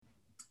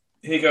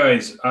Hey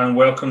guys, and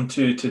welcome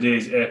to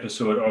today's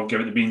episode of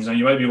Give It the Beans. Now,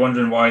 you might be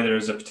wondering why there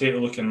is a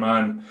potato-looking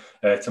man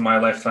to my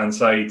left-hand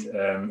side.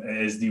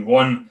 It is the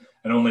one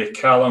and only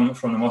Calum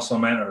from the Muscle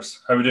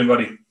Mentors. How are we doing,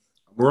 buddy?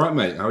 All right,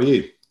 mate. How are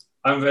you?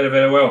 I'm very,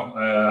 very well.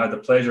 I had the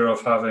pleasure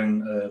of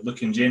having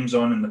Luke and James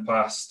on in the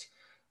past,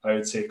 I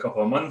would say,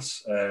 couple of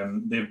months.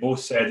 They've both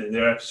said that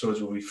their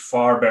episodes will be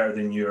far better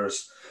than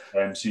yours.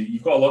 So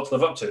you've got a lot to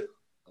live up to.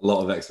 A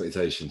lot of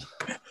expectation.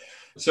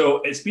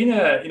 So it's been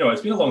a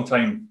long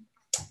time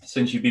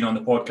since you've been on the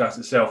podcast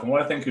itself, and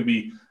what I think would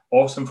be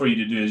awesome for you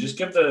to do is just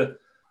give the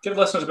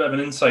listeners a bit of an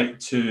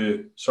insight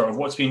to sort of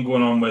what's been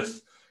going on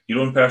with your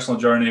own personal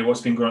journey,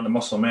 what's been going on at the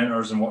Muscle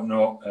Mentors and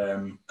whatnot.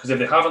 Because if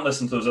they haven't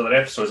listened to those other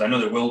episodes, I know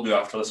they will do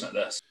after listening to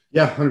this.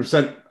 Yeah,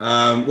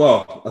 100%.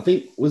 Well, I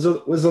think was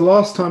the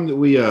last time that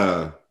we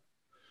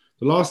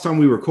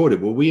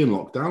recorded, were we in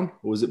lockdown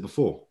or was it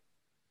before?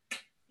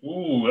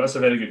 Ooh, that's a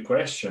very good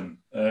question.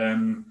 A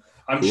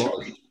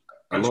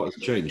lot has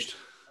changed.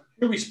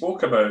 I'm sure we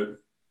spoke about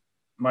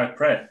my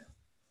prep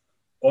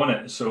on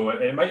it, so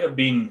it might have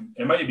been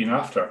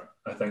after,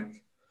 I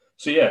think.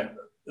 So yeah,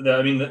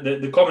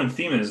 the common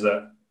theme is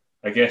that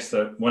I guess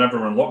that whenever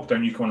we're in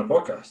lockdown, you come on the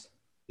podcast.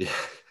 Yeah.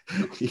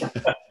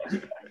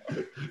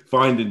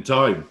 Finding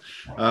time.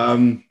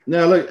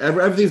 No, look,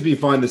 everything's been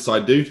fine this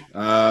side, dude.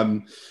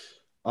 I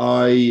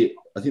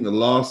think the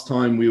last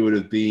time we would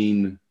have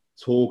been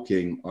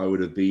talking, I would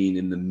have been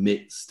in the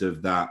midst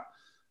of that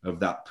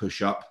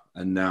push up,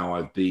 and now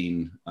I've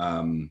been.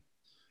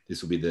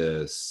 This will be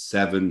the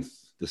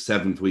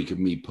seventh week of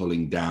me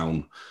pulling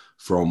down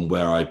from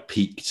where I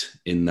peaked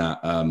in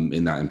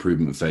that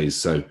improvement phase.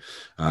 So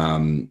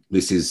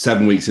this is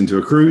 7 weeks into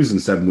a cruise and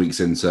 7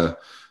 weeks into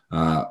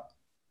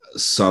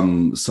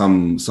somewhat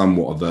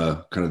of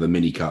a kind of a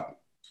mini cut.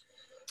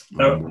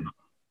 Now,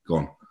 go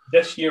on.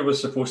 This year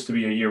was supposed to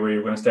be a year where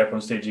you're going to step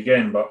on stage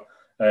again, but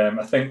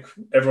I think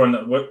everyone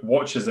that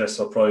watches this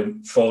will probably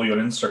follow you on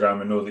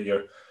Instagram and know that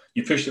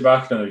you pushed it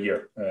back another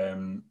year.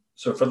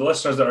 So for the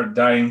listeners that are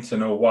dying to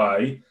know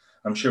why,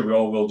 I'm sure we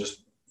all will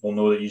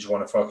know that you just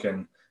want to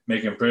fucking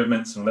make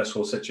improvements in this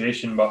whole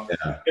situation. But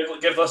yeah.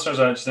 give listeners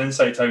just an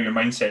insight how your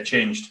mindset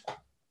changed.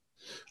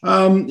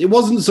 It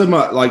wasn't so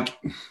much like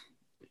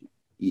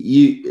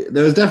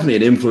there was definitely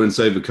an influence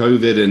over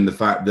COVID and the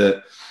fact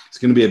that it's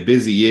going to be a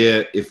busy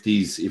year if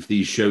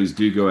these shows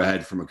do go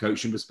ahead from a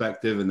coaching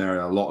perspective, and there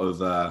are a lot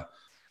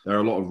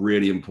of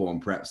really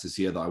important preps this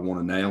year that I want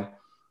to nail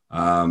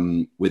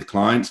with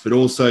clients, but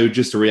also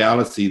just a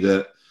reality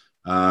that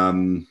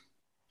I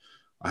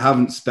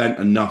haven't spent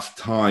enough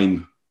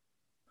time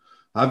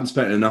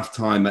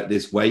at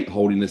this weight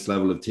holding this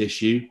level of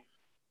tissue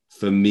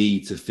for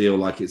me to feel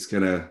like it's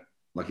gonna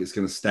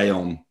stay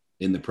on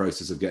in the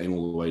process of getting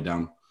all the way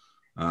down.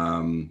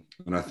 And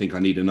I think I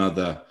need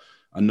another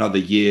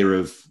year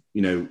of,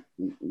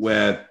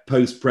 where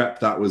post prep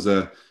that was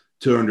a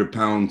 200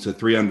 pound to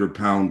 300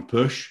 pound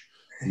push.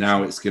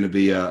 Now it's going to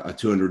be a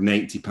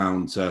 280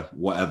 pound to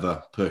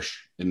whatever push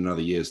in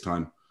another year's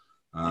time.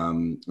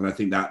 And I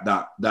think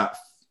that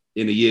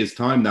in a year's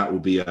time, that'll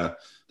be a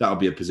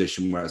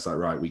position where it's like,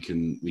 right, we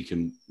can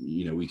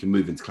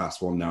move into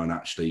class one now and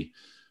actually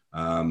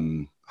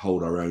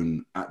hold our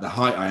own at the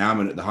height I am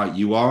and at the height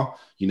you are.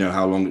 You know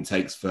how long it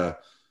takes for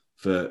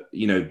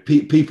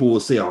people will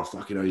see, oh,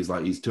 fuck,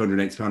 he's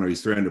 280 pound or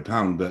he's 300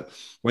 pound. But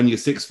when you're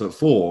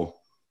 6'4",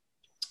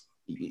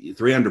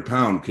 300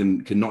 pound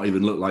can not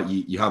even look like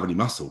you have any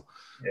muscle.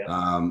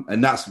 Yeah.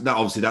 And that's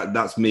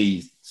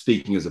me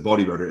speaking as a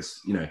bodybuilder. It's,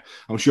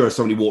 I'm sure if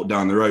somebody walked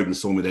down the road and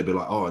saw me, they'd be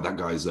like, oh, that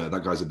guy's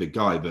a big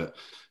guy. But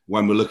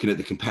when we're looking at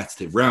the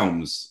competitive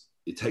realms,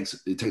 it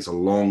takes a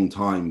long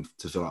time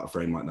to fill out a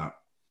frame like that.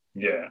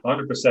 Yeah,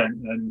 100%.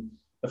 And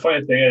the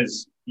funny thing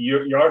is,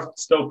 you're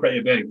still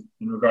pretty big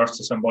in regards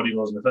to some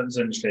bodybuilders in the fitness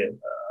industry.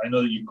 I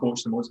know that you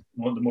coach the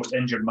most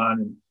injured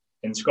man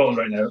in Scotland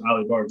right now,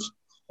 Ali Burge.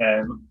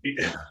 We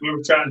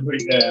were chatting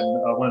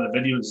about one of the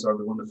videos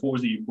or one of the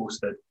photos that you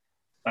posted,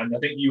 and I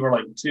think you were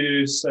like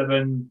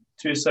 270,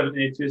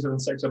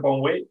 276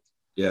 upon weight.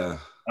 Yeah.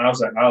 And I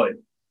was like, Ali,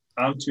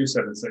 I'm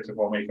 276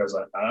 upon weight. I was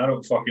like, I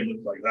don't fucking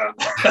look like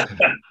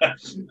that.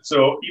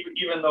 So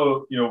even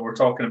though we're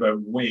talking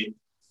about weight,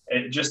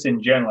 just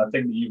in general, I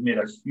think that you've made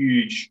a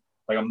huge,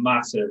 like a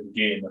massive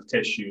gain of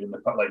tissue in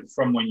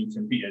from when you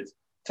competed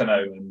to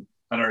now, and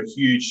are a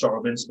huge sort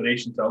of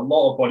inspiration to a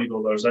lot of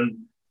bodybuilders and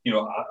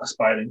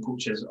aspiring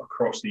coaches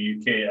across the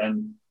UK.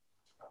 And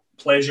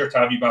pleasure to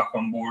have you back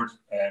on board.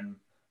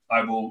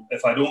 I will,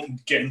 if I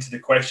don't get into the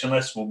question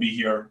list, we'll be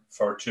here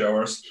for 2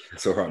 hours.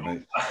 It's all right,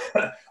 mate.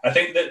 I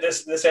think that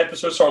this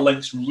episode sort of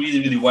links really,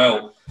 really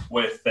well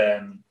with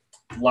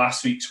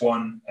last week's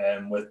one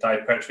with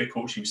hypertrophy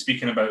coaching,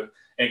 speaking about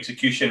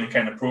execution and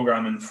kind of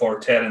programming for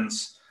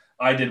Terence.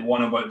 I did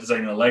one about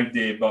designing a leg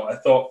day, but I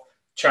thought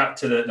chat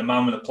to the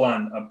man with a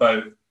plan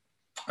about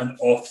an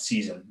off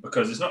season,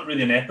 because it's not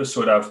really an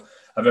episode I've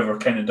ever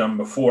kind of done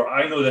before.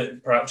 I know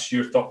that perhaps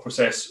your thought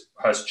process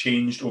has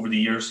changed over the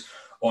years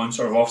on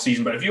sort of off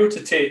season, but if you were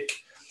to take,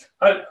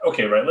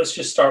 let's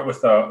just start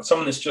with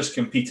someone that's just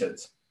competed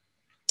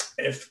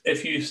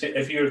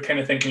if you're kind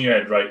of thinking in your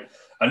head, right,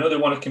 I know they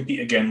want to compete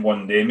again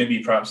one day, maybe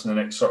perhaps in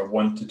the next sort of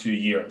 1 to 2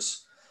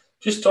 years.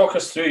 Just talk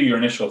us through your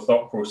initial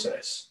thought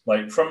process,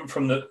 like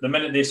from the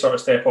minute they sort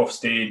of step off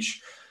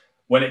stage,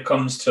 when it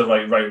comes to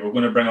like, right, we're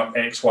going to bring up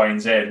X, Y,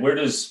 and Z. Where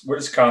does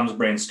Calum's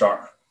brain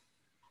start?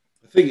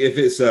 I think if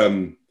it's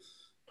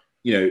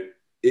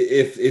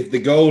if the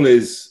goal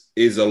is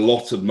a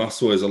lot of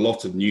muscle, is a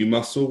lot of new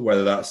muscle,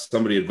 whether that's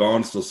somebody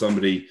advanced or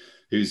somebody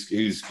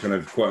who's kind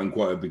of quote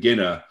unquote a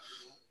beginner,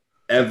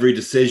 every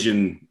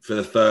decision for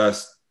the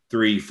first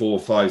 3, 4,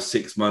 5,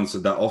 6 months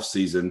of that off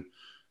season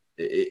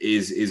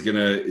is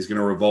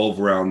gonna revolve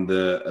around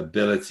the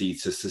ability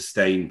to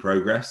sustain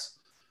progress.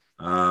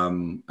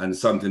 And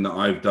something that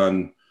I've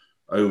done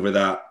over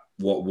that,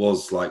 what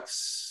was like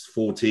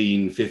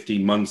 14,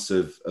 15 months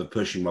of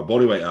pushing my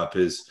body weight up,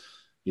 is,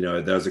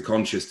 there's a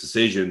conscious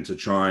decision to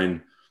try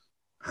and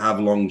have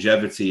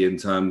longevity in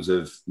terms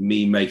of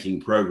me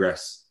making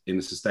progress in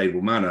a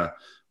sustainable manner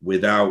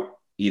without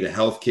either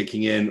health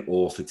kicking in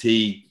or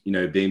fatigue,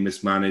 being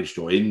mismanaged,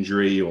 or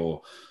injury,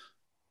 or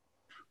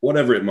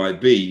whatever it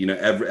might be.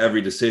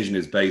 Every decision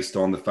is based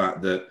on the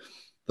fact that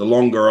the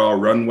longer our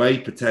runway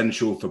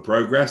potential for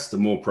progress, the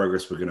more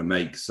progress we're going to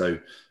make. So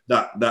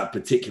that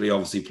particularly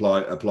obviously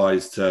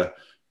applies to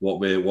what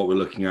we're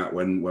looking at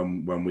when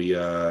we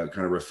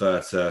kind of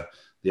refer to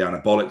the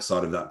anabolic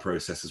side of that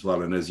process as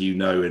well. And as you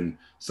know, and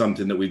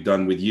something that we've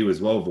done with you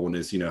as well, Vaughan,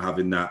 is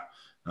having that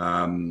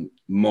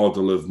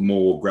model of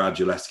more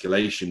gradual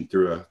escalation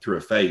through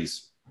a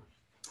phase.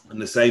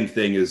 And the same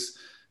thing has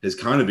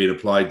kind of been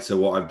applied to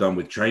what I've done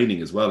with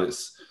training as well.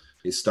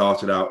 It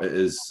started out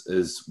as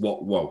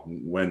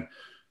when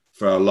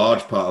for a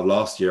large part of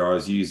last year I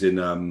was using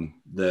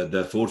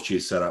the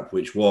Fortitude setup,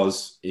 which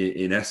was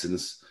in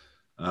essence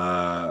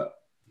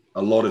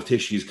a lot of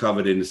tissues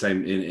covered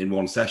in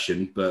one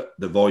session, but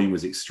the volume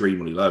was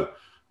extremely low.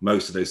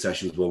 Most of those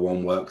sessions were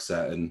one work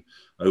set, and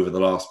over the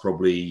last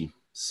probably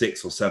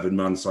 6 or 7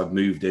 months, I've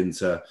moved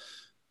into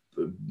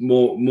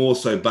more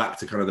so back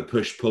to kind of the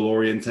push-pull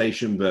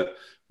orientation, but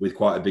with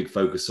quite a big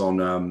focus on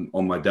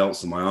my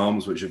delts and my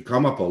arms, which have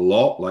come up a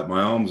lot. Like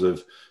my arms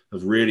have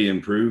really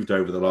improved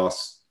over the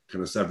last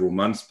kind of several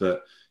months,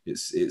 but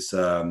it's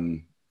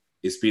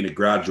been a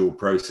gradual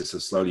process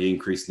of slowly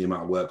increasing the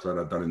amount of workload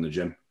I've done in the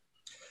gym.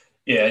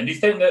 Yeah, and do you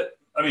think that,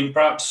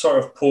 perhaps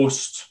sort of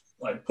post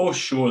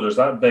show, there's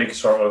that big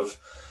sort of,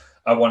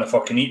 I want to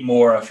fucking eat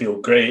more, I feel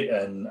great,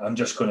 and I'm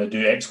just going to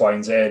do X, Y,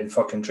 and Z and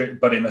fucking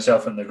bury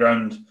myself in the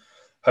ground.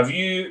 Have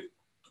you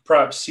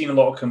perhaps seen a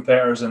lot of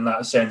competitors in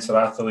that sense of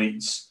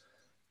athletes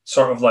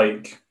sort of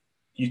like,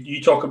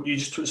 you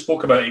just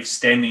spoke about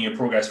extending your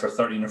progress for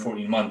 13 or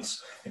 14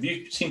 months. Have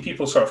you seen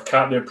people sort of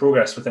cap their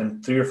progress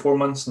within 3 or 4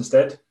 months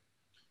instead?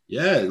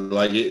 Yeah,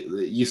 like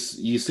you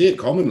see it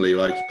commonly,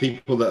 like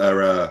people that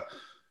are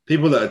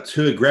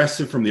too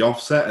aggressive from the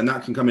offset, and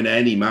that can come in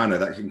any manner.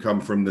 That can come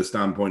from the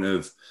standpoint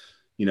of,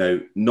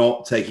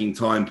 not taking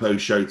time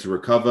post-show to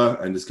recover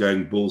and just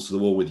going balls to the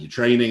wall with your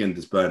training and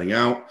just burning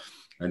out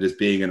and just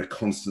being in a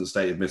constant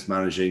state of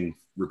mismanaging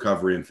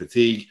recovery and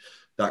fatigue.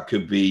 That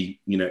could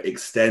be,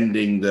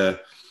 extending the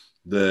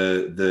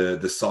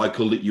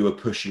cycle that you were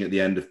pushing at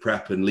the end of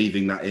prep and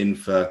leaving that in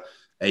for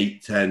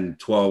 8, 10,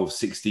 12,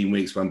 16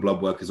 weeks when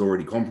blood work is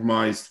already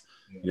compromised.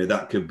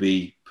 That could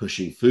be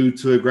pushing food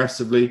too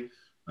aggressively.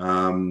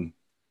 That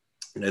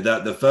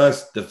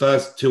the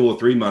first 2 or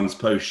 3 months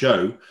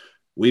post-show,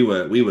 we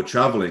were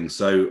traveling.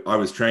 So I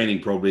was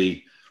training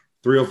probably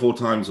 3 or 4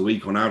 times a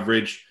week on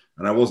average.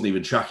 And I wasn't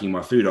even tracking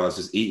my food. I was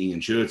just eating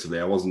intuitively.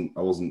 I wasn't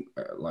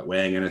like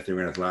weighing anything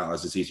or anything like that. I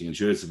was just eating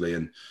intuitively.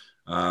 And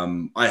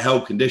I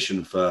held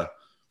condition for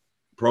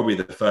probably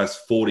the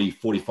first 40,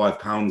 45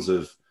 pounds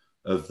of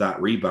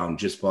that rebound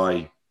just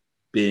by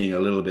being a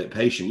little bit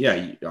patient.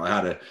 Yeah, I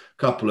had a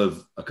couple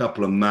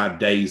of mad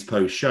days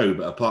post show,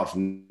 but apart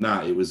from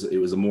that, it was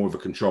a more of a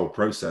controlled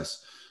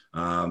process.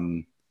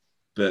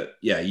 But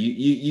yeah,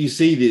 you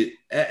see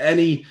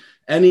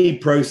any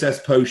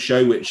process post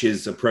show which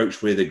is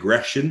approached with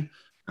aggression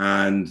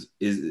and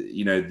is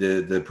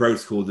the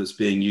protocol that's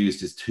being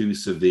used is too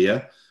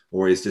severe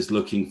or is just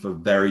looking for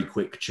very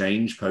quick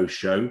change post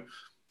show,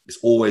 it's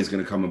always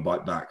going to come and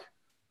bite back.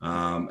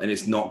 And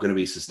it's not going to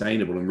be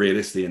sustainable. And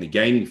realistically, in a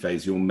gaining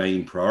phase, your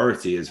main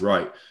priority is,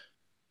 right,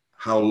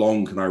 how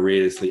long can I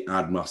realistically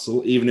add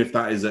muscle? Even if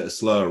that is at a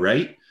slower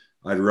rate,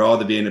 I'd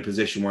rather be in a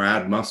position where I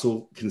add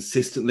muscle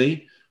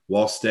consistently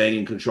while staying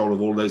in control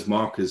of all those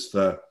markers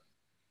for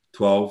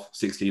 12,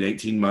 16,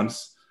 18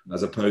 months,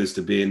 as opposed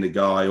to being the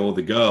guy or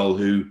the girl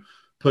who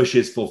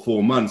pushes for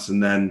 4 months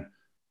and then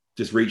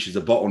just reaches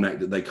a bottleneck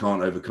that they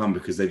can't overcome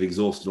because they've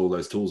exhausted all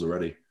those tools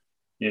already.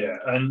 Yeah,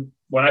 and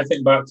when I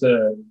think back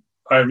to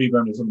I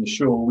rebounded from the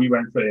show, we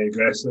went pretty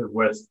aggressive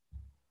with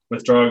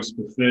drugs,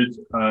 with food,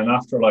 and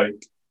after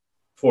like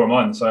 4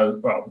 months,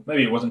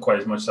 maybe it wasn't quite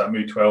as much as that,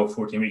 maybe 12,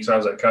 14 weeks, I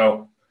was like,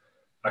 Cal,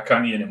 I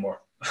can't eat anymore.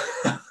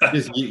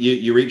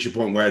 you reach a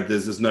point where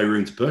there's no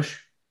room to push.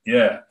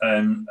 Yeah,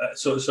 and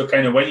so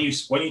kind of when you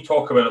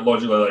talk about it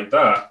logically like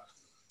that,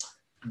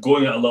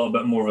 going at a little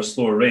bit more of a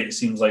slower rate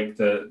seems like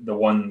the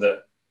one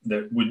that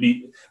would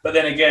be. But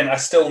then again, I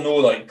still know,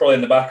 like, probably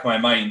in the back of my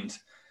mind,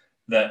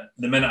 that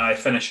the minute I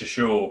finish a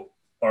show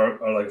or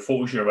like a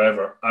photo shoot or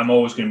whatever, I'm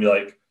always going to be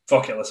like,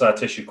 fuck it, let's add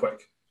tissue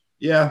quick.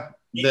 Yeah,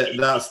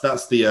 that's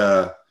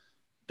the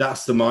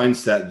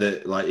mindset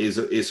that, like,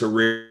 it's a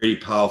really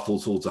powerful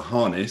tool to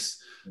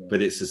harness,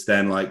 but it's just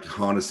then like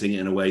harnessing it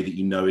in a way that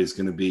you know is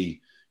going to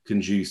be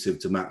conducive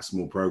to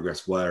maximal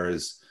progress.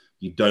 Whereas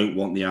you don't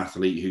want the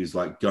athlete who's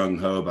like gung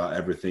ho about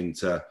everything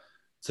to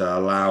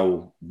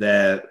allow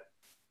their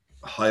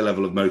high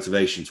level of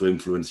motivation to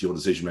influence your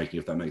decision making,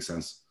 if that makes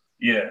sense.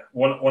 Yeah,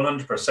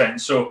 100%.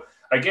 So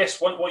I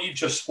guess what you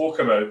just spoke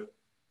about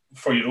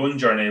for your own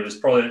journey was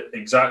probably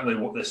exactly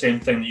what the same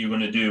thing that you're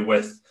going to do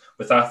with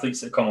athletes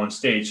that come on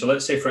stage. So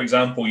let's say, for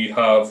example, you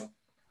have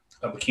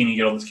a bikini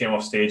girl that came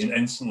off stage and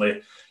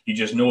instantly you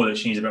just know that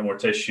she needs a bit more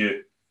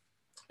tissue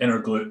in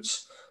her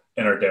glutes,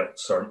 in her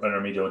delts, or in her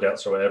medial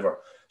delts, or whatever.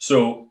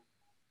 So,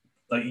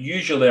 like,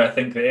 usually I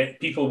think that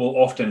people will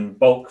often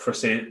bulk for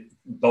say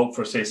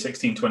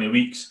 16, 20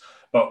 weeks.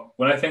 But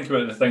when I think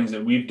about the things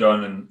that we've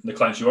done and the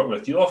clients you work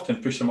with, you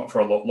often push them up for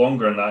a lot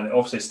longer, and that, and it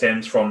obviously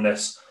stems from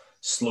this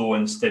slow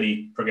and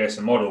steady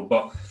progressive model.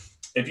 But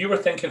if you were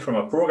thinking from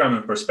a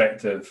programming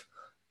perspective,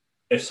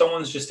 if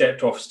someone's just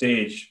stepped off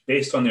stage,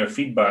 based on their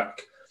feedback,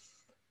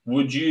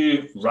 would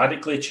you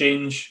radically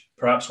change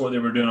perhaps what they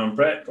were doing on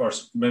prep? Or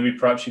maybe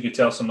perhaps you could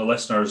tell some of the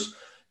listeners,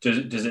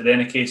 does it then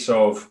a case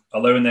of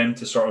allowing them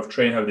to sort of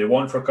train how they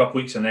want for a couple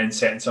of weeks and then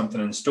setting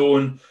something in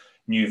stone,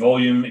 new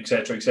volume, et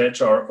cetera,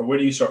 or where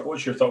do you start?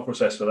 What's your thought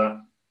process for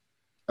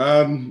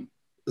that?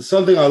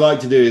 Something I like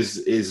to do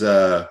is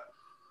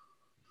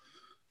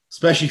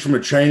especially from a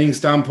training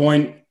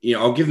standpoint, you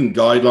know, I'll give them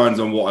guidelines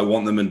on what I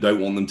want them and don't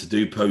want them to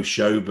do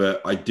post-show,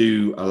 but I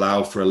do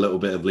allow for a little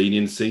bit of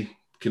leniency,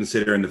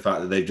 considering the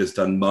fact that they've just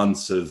done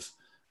months of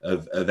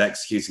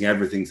executing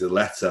everything to the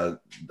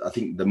letter. I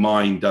think the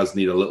mind does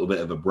need a little bit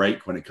of a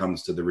break when it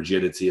comes to the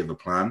rigidity of a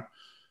plan.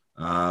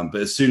 But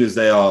as soon as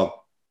they are,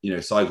 you know,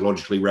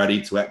 psychologically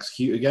ready to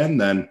execute again,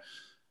 then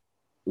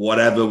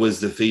whatever was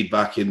the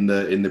feedback in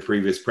the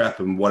previous prep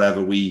and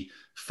whatever we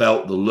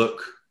felt the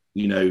look,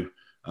 you know,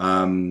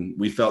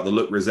 we felt the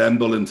look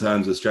resemble in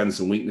terms of strengths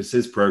and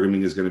weaknesses,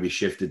 programming is going to be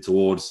shifted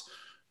towards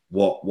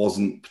what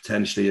wasn't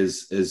potentially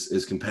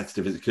as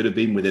competitive as it could have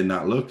been within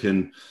that look.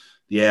 And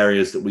the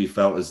areas that we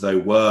felt as though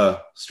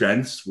were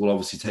strengths will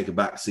obviously take a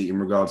back seat in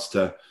regards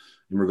to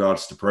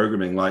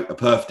programming. Like a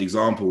perfect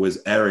example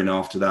was Erin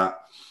after that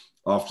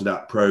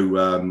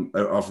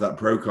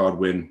pro card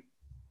win.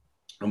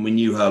 And we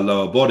knew her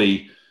lower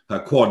body, her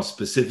quads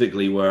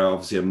specifically were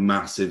obviously a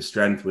massive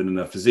strength within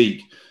her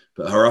physique,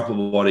 but her upper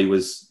body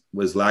was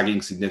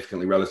lagging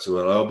significantly relative to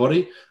her lower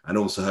body, and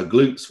also her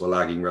glutes were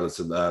lagging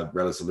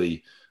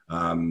relatively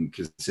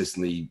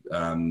consistently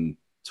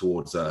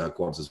towards her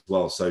quads as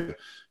well. So,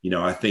 you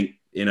know, I think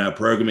in her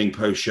programming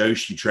post-show,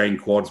 she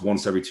trained quads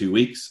once every 2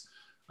 weeks,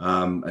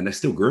 and they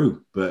still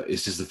grew. But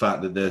it's just the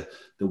fact that the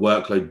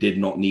workload did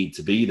not need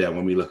to be there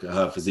when we look at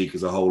her physique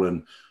as a whole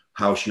and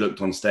how she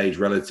looked on stage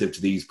relative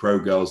to these pro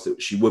girls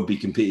that she would be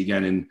competing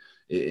again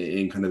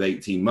in kind of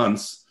 18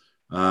 months.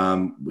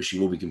 Which she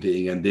will be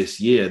competing in this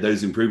year.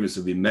 Those improvements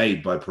have been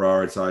made by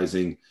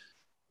prioritizing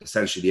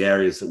essentially the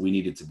areas that we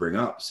needed to bring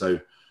up. So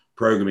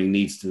programming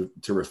needs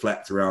to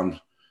reflect around,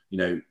 you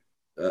know,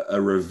 a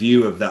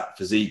review of that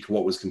physique,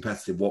 what was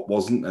competitive, what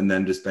wasn't, and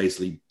then just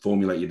basically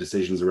formulate your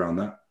decisions around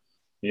that.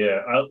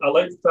 Yeah, I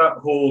like that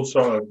whole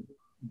sort of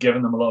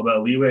giving them a little bit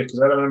of leeway, because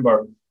I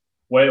remember,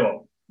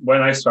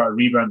 when I started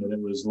rebounding,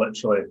 it was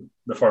literally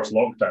the first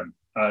lockdown,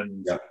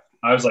 and yeah.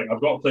 I was like,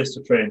 I've got a place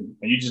to train,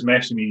 and you just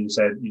messaged me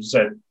and you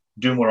said,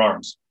 do more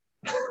arms.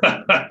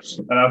 And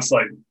I was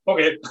like,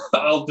 okay,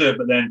 I'll do it.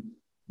 But then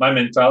my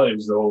mentality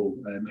was the whole,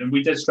 and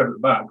we did strip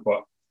it back,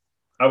 but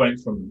I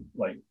went from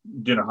like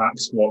doing a hack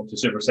squat to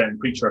supersetting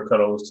preacher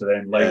curls to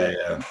then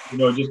you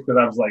know, just because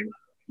I was like,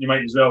 you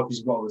might as well because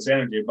you've got all this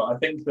energy. But I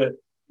think that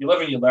you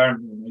live and you learn.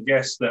 And I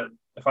guess that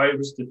if I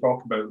was to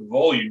talk about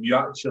volume, you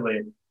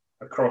actually,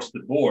 across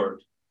the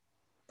board,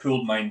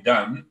 pulled mine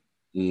down.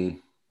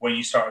 When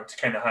you started to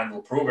kind of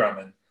handle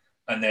programming,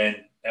 and then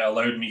it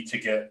allowed me to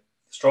get the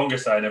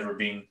strongest I'd ever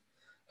been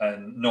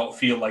and not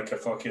feel like a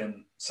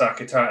fucking sack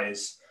of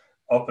tatties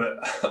up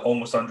at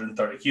almost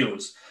 130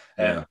 kilos.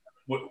 Yeah.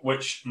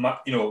 Which,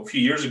 you know, a few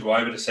years ago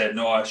I would have said,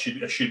 no, I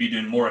should be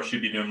doing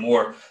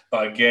more.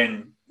 But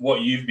again,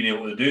 what you've been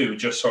able to do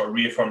just sort of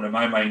reaffirmed in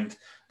my mind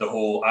the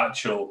whole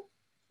actual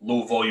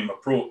low volume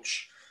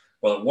approach.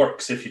 Well, it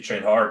works if you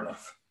train hard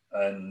enough.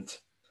 And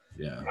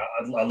yeah,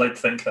 I'd like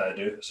to think that I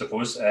do, I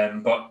suppose.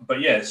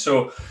 But yeah,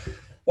 so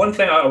one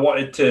thing I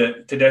wanted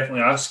to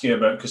definitely ask you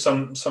about, because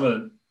some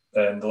of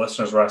the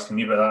listeners were asking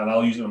me about that, and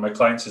I'll use it with my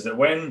clients, is that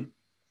when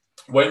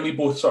we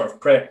both sort of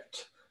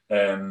prepped,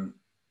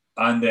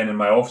 and then in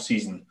my off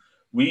season,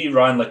 we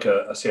ran like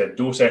a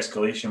dose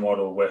escalation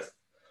model with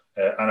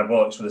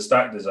anabolics with a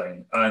stack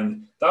design,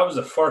 and that was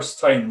the first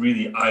time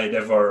really I had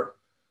ever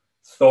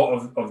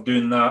thought of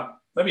doing that.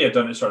 Maybe I'd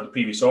done it sort of the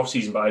previous off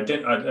season, but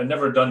I'd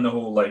never done the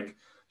whole like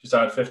just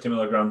add 50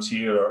 milligrams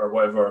here or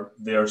whatever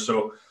there.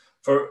 So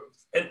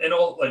in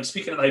all, like,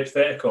 speaking in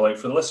hypothetical, like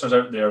for the listeners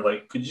out there,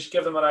 like, could you just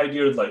give them an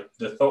idea of like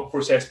the thought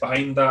process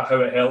behind that,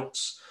 how it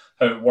helps,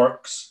 how it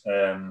works?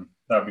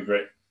 That'd be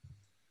great.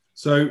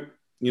 So,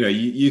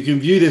 you can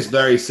view this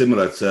very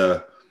similar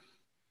to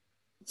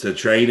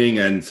training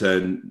and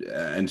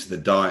to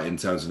the diet in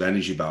terms of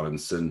energy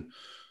balance. And,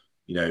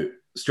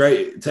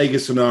 straight take a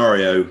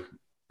scenario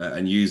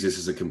and use this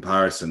as a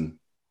comparison.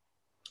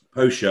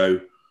 Post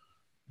show,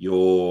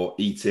 you're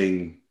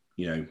eating,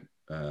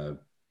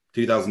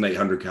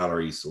 2,800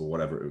 calories or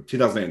whatever,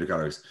 2,800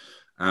 calories.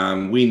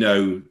 We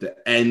know the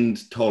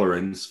end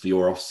tolerance for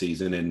your off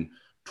season in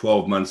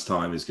 12 months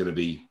time is going to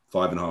be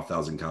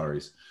 5,500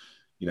 calories.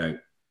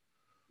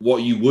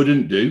 What you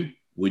wouldn't do,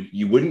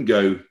 you wouldn't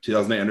go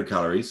 2,800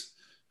 calories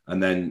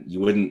and then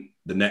you wouldn't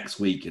the next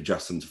week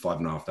adjust them to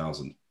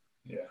 5,500.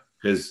 Yeah.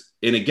 Because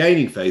in a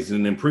gaining phase, in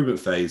an improvement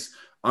phase,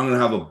 I'm going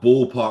to have a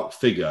ballpark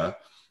figure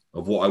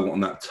of what I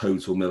want that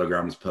total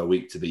milligrams per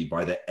week to be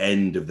by the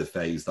end of the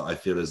phase that I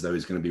feel as though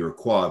is going to be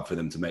required for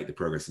them to make the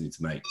progress they need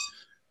to make.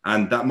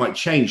 And that might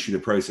change through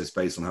the process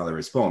based on how they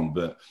respond,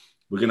 but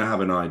we're going to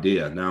have an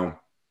idea. Now,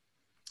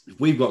 if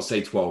we've got,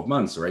 say, 12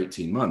 months or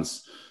 18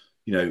 months,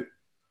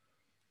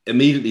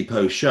 immediately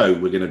post-show,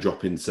 we're going to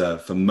drop into,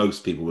 for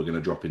most people, we're going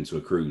to drop into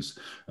a cruise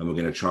and we're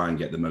going to try and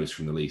get the most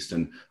from the least.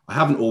 And I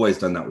haven't always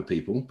done that with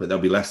people, but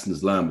there'll be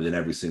lessons learned within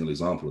every single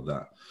example of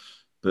that.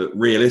 But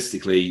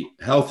realistically,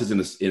 health is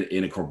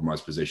in a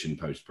compromised position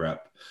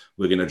post-prep.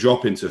 We're going to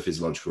drop into a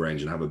physiological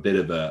range and have a bit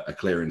of a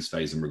clearance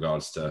phase in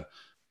regards to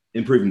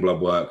improving blood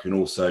work, and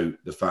also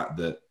the fact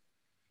that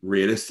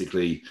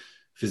realistically,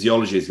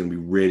 physiology is going to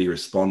be really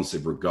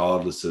responsive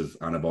regardless of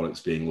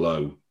anabolics being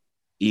low,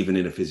 even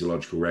in a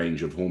physiological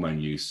range of hormone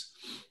use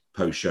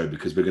post-show,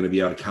 because we're going to be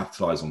able to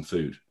capitalize on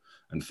food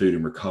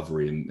and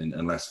recovery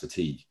and less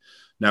fatigue.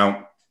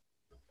 Now,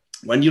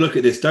 when you look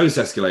at this dose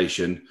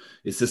escalation,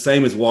 it's the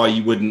same as why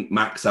you wouldn't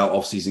max out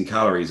off-season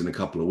calories in a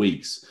couple of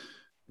weeks.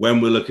 When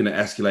we're looking at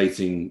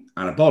escalating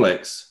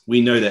anabolics,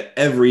 we know that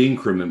every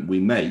increment we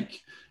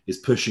make is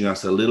pushing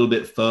us a little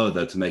bit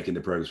further to making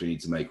the progress we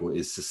need to make, or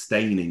is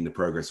sustaining the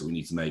progress that we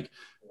need to make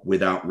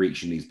without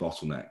reaching these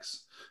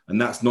bottlenecks. And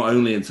that's not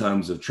only in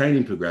terms of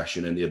training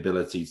progression and the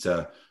ability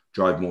to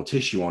drive more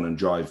tissue on and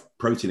drive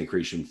protein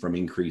accretion from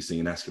increasing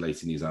and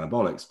escalating these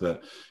anabolics,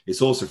 but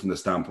it's also from the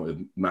standpoint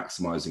of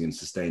maximizing and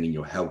sustaining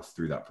your health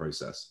through that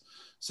process.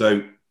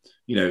 So,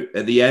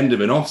 at the end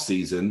of an off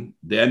season,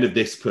 the end of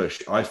this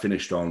push, I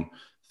finished on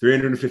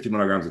 350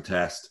 milligrams of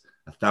test,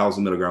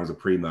 1,000 milligrams of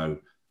primo,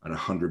 and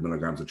 100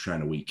 milligrams of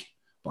tren a week.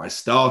 But I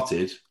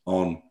started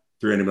on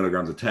 300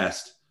 milligrams of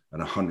test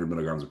and 100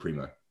 milligrams of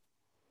primo.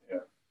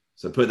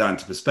 So put that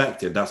into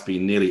perspective, that's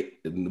been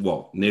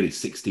nearly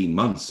 16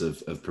 months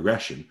of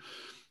progression,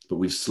 but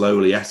we've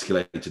slowly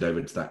escalated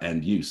over to that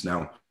end use.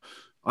 Now,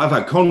 I've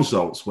had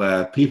consults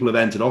where people have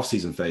entered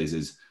off-season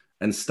phases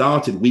and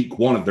started week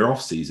one of their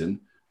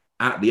off-season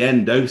at the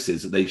end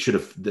doses that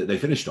they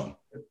finished on.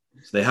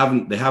 So they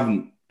haven't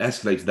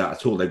escalated that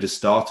at all. They've just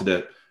started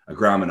at 1.5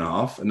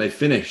 grams and they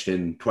finished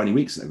in 20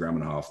 weeks at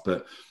 1.5 grams.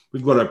 But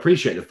we've got to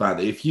appreciate the fact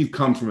that if you've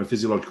come from a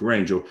physiological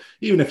range, or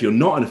even if you're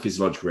not in a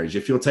physiological range,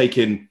 if you're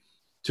taking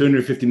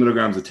 250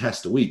 milligrams of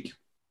test a week,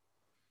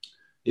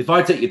 if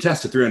I take your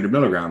test to 300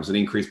 milligrams and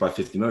increase by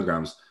 50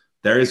 milligrams,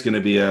 there is going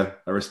to be a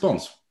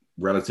response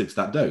relative to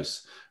that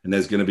dose. And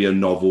there's going to be a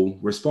novel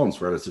response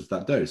relative to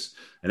that dose.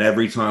 And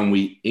every time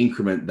we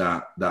increment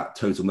that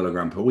total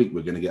milligram per week,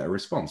 we're going to get a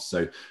response.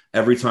 So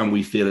every time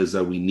we feel as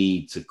though we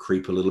need to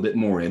creep a little bit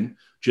more in,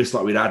 just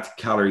like we'd add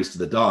calories to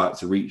the diet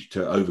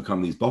to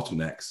overcome these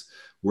bottlenecks,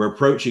 we're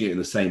approaching it in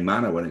the same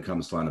manner when it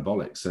comes to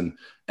anabolics. And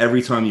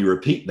every time you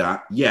repeat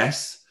that,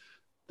 yes,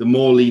 the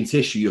more lean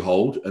tissue you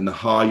hold and the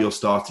higher you're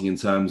starting in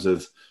terms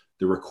of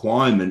the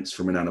requirements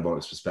from an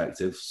anabolics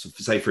perspective. So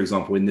say, for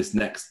example, in this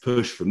next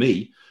push for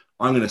me,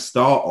 I'm going to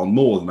start on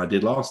more than I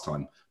did last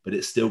time, but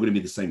it's still going to be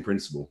the same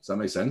principle. Does that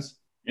make sense?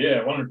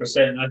 Yeah,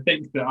 100%. I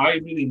think that I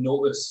really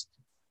noticed,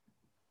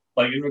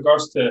 like in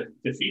regards to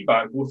the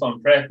feedback, both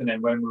on prep and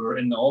then when we were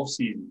in the off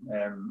season,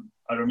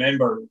 I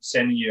remember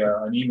sending you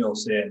an email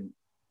saying,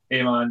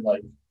 "Hey man,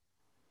 like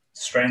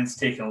strength's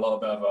taking a little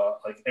bit of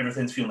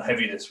everything's feeling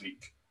heavy this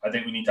week. I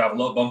think we need to have a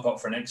little bump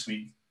up for next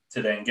week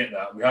to then get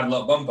that." We had a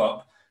little bump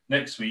up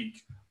next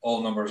week,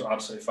 all numbers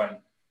absolutely fine.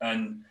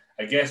 And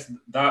I guess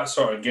that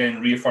sort of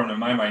again reaffirmed in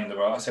my mind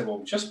about, I said, well,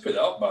 we just put it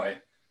up by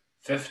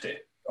 50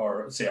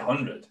 or say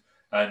 100.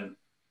 And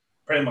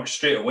pretty much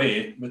straight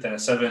away within a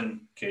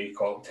 7K,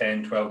 call it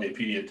 10, 12 day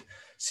period,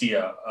 see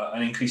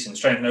an increase in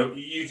strength. Now,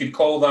 you could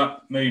call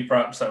that maybe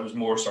perhaps that was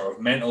more sort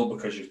of mental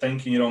because you're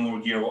thinking you're on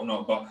more gear or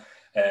whatnot, but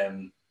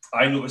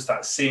I noticed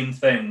that same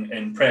thing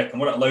in prep, and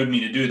what it allowed me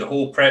to do, the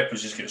whole prep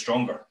was just get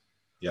stronger.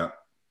 Yeah.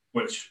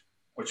 Which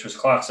was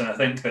class. And I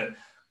think that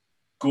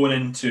going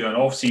into an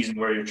off season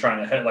where you're trying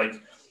to hit, like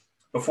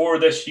before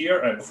this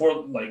year,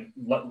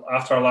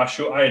 after our last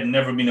show, I had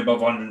never been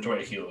above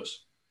 120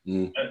 kilos.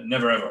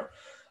 Never ever.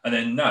 And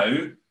then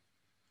now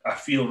I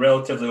feel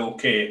relatively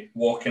okay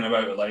walking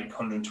about at like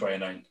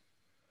 129.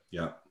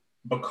 Yeah.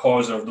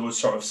 Because of those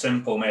sort of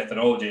simple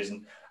methodologies.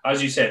 And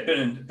as you said,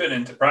 putting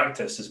into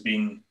practice has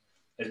been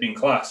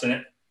class.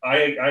 And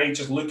I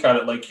just look at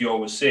it like you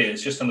always say,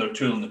 it's just another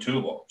tool in the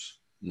toolbox.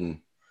 Mm.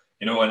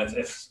 You know, and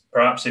if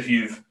perhaps if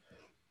you've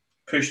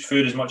pushed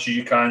food as much as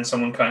you can,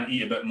 someone can't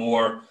eat a bit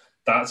more,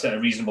 that's at a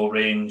reasonable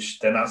range,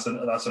 then that's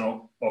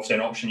obviously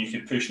an option you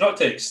could push, not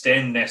to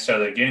extend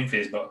necessarily a game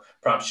phase, but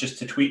perhaps just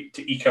to tweak,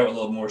 to eke out a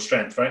little more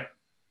strength, right?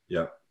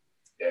 Yeah.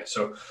 Yeah,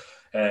 so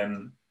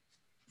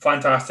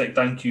fantastic.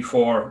 Thank you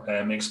for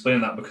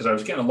explaining that, because I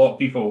was getting a lot of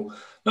people,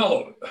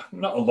 not a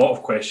lot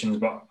of questions,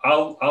 but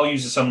I'll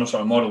use a similar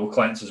sort of model with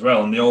clients as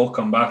well, and they all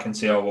come back and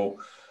say, "Oh, well,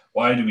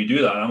 why do we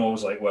do that?" And I'm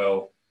always like,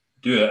 "Well,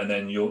 do it, and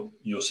then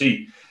you'll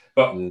see."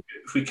 But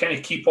if we kind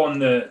of keep on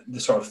the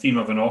sort of theme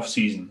of an off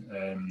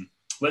season,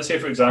 let's say,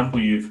 for example,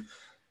 you've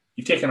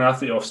taken an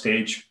athlete off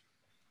stage,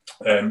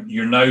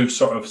 you're now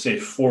sort of, say,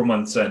 4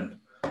 months in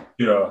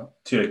to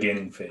a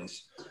gaining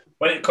phase.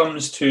 When it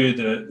comes to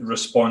the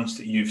response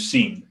that you've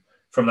seen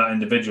from that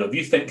individual, if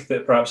you think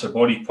that perhaps a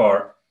body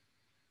part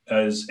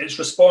it's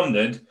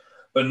responded,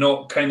 but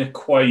not kind of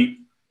quite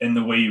in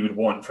the way you would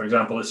want. For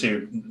example, let's say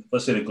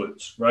the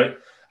glutes, right?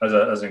 As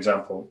an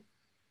example,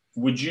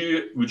 would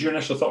your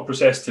initial thought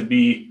process to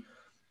be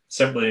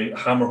simply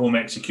hammer home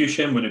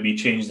execution? Would it be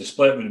change the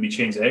split? Would it be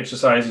change the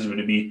exercises? Would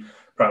it be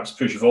perhaps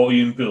push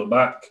volume, pull it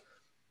back?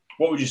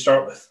 What would you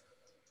start with?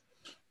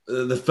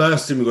 The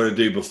first thing we've got to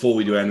do before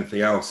we do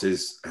anything else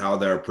is how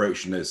they're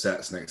approaching those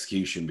sets and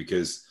execution,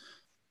 because,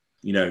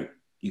 you know,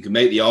 you can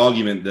make the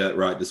argument that,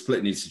 right, the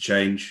split needs to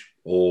change,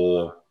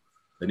 or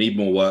they need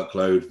more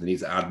workload, they need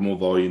to add more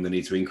volume, they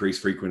need to increase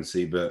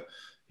frequency. But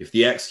if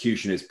the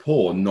execution is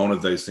poor, none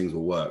of those things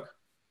will work,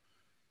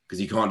 because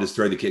you can't just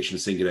throw the kitchen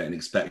sink at it and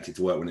expect it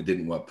to work when it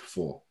didn't work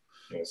before.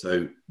 Yeah.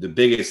 So the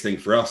biggest thing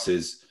for us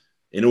is,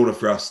 in order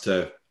for us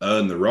to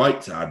earn the right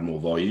to add more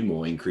volume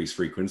or increase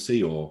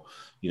frequency or,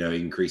 you know,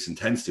 increase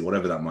intensity,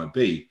 whatever that might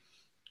be,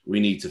 we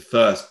need to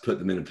first put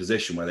them in a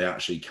position where they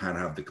actually can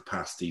have the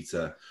capacity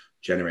to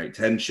generate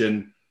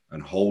tension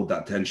and hold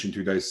that tension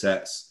through those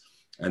sets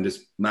and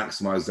just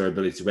maximize their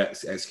ability to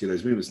execute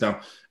those movements.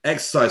 Now,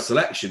 exercise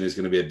selection is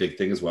going to be a big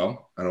thing as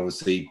well. And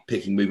obviously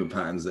picking movement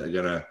patterns that are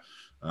going to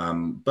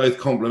both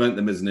complement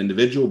them as an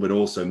individual, but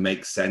also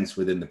make sense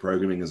within the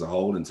programming as a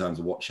whole in terms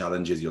of what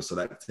challenges you're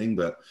selecting.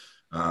 But,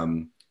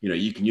 you know,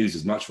 you can use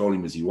as much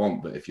volume as you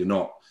want, but if you're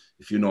not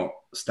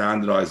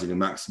standardizing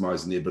and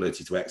maximizing the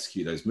ability to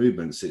execute those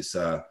movements, it's,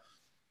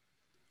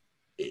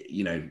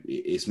 you know,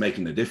 it's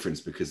making a difference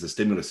because the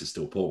stimulus is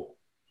still poor.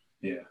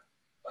 Yeah.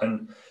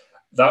 And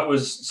that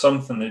was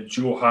something that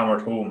Joe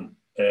hammered home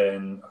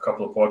in a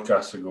couple of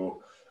podcasts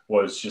ago,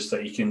 was just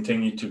that he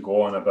continued to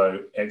go on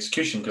about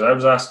execution. Because I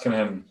was asking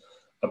him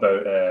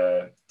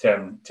about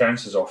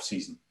Terence's off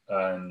season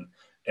and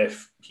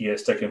if he had a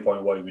sticking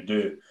point, what he would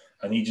do.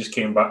 And he just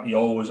came back. He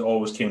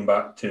always came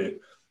back to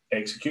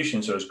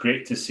execution. So it's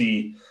great to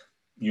see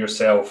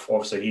yourself.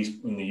 Obviously,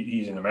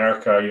 he's in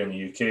America, you're in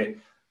the UK,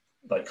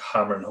 like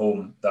hammering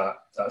home that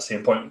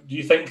same point. Do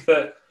you think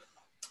that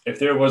if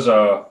there was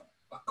a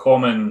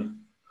common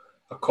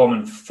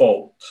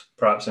fault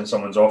perhaps in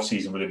someone's off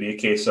season, would it be a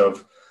case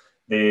of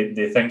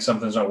they think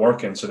something's not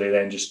working, so they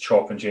then just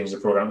chop and change the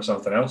program to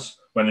something else,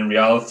 when in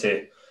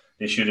reality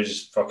they should have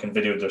just fucking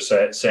videoed their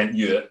set, sent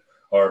you it,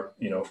 or,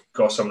 you know,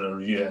 got someone to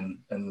review it,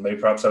 and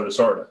maybe perhaps I would have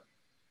sorted it?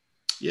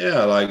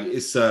 Yeah, like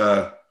it's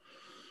like,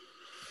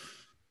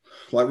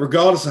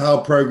 regardless of how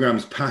a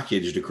program's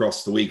packaged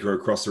across the week or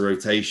across the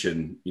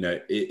rotation, you know,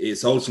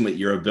 it's ultimately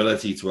your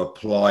ability to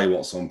apply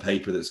what's on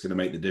paper that's going to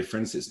make the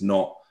difference. It's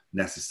not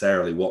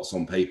necessarily what's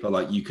on paper.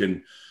 Like you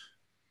can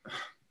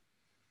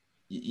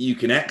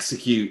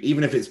execute,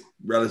 even if it's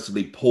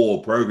relatively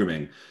poor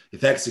programming,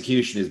 if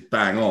execution is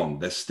bang on,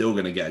 they're still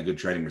going to get a good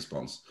training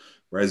response.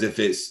 Whereas if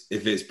it's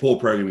poor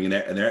programming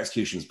and their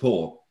execution is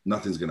poor,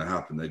 nothing's going to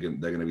happen. They're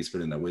going to be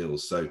spinning their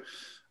wheels. So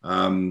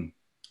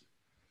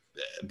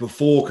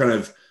before kind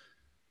of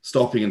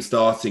stopping and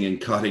starting and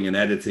cutting and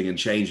editing and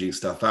changing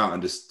stuff out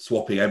and just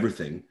swapping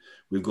everything,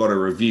 we've got to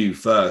review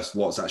first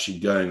what's actually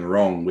going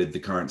wrong with the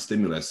current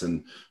stimulus.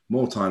 And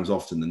more times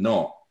often than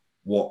not,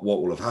 what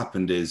will have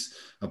happened is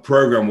a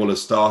program will have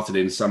started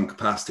in some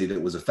capacity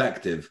that was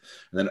effective.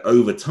 And then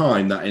over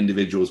time, that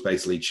individual's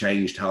basically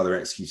changed how they're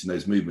executing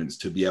those movements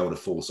to be able to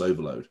force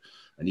overload.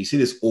 And you see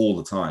this all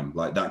the time.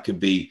 Like that could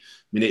be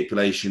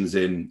manipulations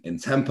in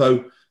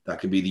tempo.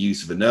 That could be the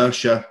use of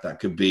inertia. That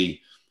could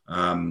be,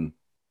 you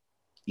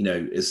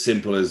know, as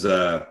simple as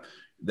they're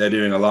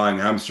doing a lying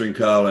hamstring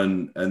curl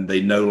and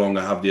they no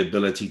longer have the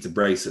ability to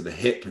brace at the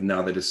hip, and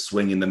now they're just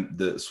swinging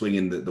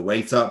the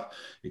weight up.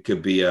 It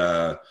could be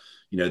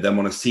you know, them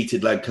on a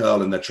seated leg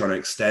curl and they're trying to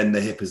extend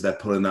the hip as they're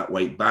pulling that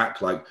weight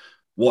back. Like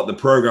what the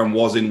program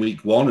was in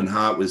week 1 and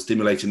how it was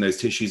stimulating those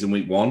tissues in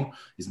week 1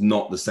 is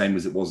not the same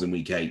as it was in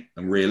week 8.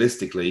 And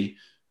realistically,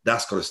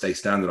 that's got to stay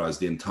standardized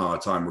the entire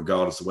time,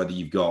 regardless of whether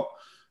you've got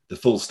the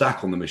full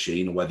stack on the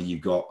machine or whether you've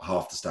got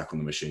half the stack on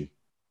the machine.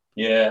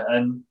 Yeah,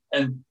 and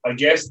I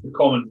guess the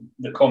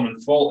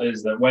common fault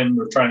is that when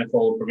we're trying to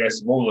follow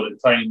progressive overload,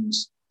 at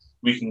times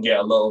we can get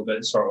a little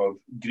bit sort of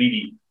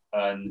greedy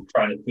and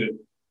trying to put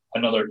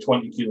another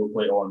 20 kilo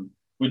plate on.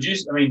 Would you,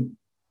 I mean,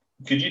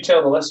 could you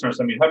tell the listeners,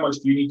 I mean, how much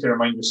do you need to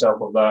remind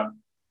yourself of that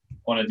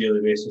on a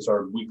daily basis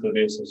or weekly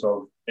basis?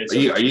 Of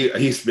I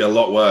used to be a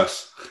lot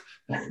worse.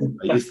 I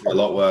used to be a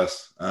lot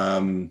worse.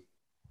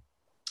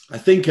 I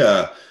think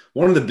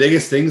one of the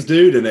biggest things,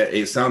 dude, and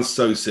it sounds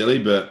so silly,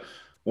 but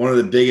one of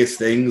the biggest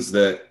things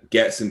that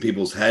gets in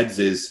people's heads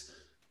is,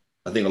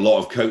 I think a lot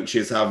of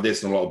coaches have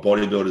this and a lot of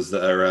bodybuilders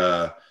that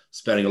are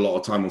spending a lot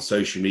of time on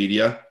social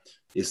media.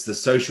 It's the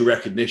social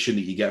recognition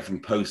that you get from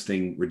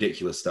posting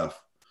ridiculous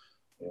stuff.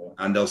 Yeah.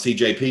 And they'll see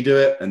JP do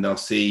it, and they'll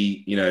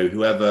see, you know,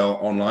 whoever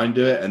online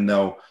do it, and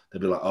they'll be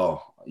like,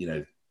 oh, you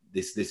know,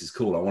 this is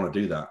cool. I want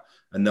to do that.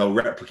 And they'll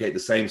replicate the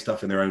same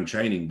stuff in their own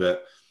training.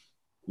 But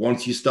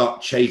once you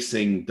start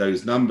chasing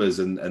those numbers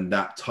and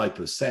that type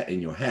of set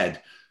in your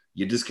head,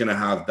 you're just going to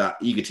have that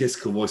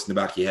egotistical voice in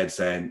the back of your head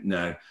saying,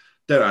 no,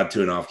 don't add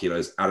 2.5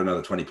 kilos, add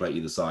another 20 plate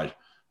either side.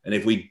 And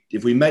if we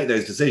make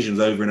those decisions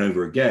over and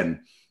over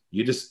again,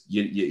 you're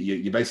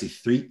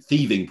basically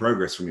thieving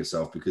progress from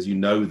yourself, because you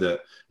know that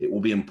it will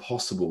be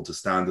impossible to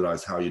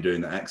standardize how you're doing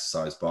that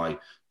exercise by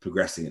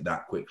progressing it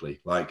that quickly.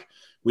 Like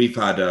we've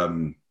had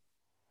a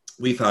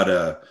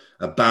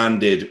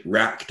banded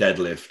rack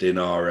deadlift in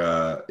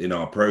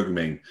our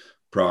programming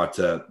prior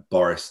to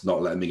Boris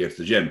not letting me go to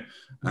the gym.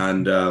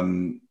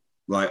 And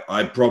like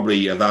I was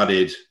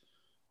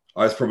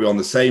probably on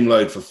the same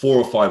load for 4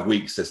 or 5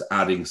 weeks, just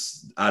adding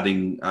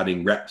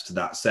reps to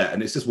that set.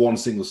 And it's just one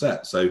single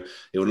set. So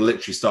it would have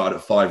literally started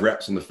at 5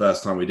 reps on the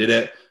first time we did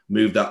it,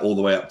 moved that all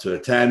the way up to a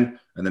 10.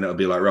 And then it'll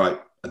be like, right,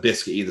 a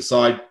biscuit either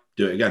side,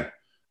 do it again.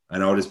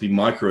 And I'll just be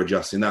micro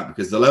adjusting that,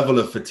 because the level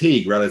of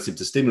fatigue relative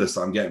to stimulus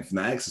that I'm getting from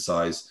that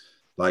exercise,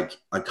 like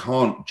I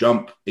can't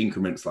jump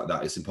increments like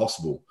that. It's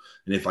impossible.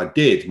 And if I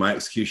did, my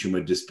execution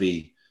would just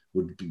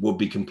would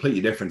be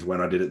completely different to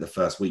when I did it the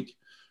first week.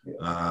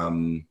 Yeah.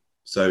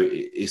 So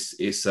it's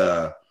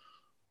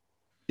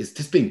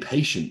just being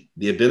patient.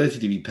 The ability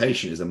to be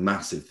patient is a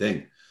massive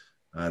thing.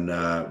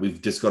 And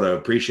we've just got to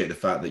appreciate the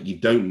fact that you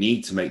don't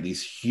need to make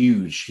these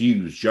huge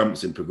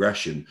jumps in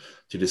progression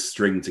to just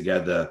string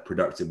together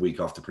productive week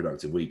after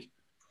productive week.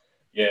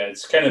 Yeah,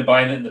 it's kind of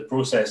buying into the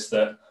process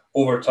that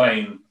over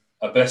time,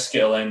 a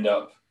biscuit will end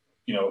up,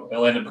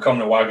 it'll end up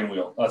becoming a wagon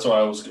wheel. That's what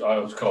I was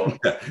calling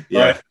it.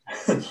 Yeah.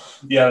 Right?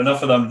 Yeah,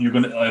 enough of them.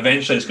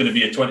 Eventually it's going to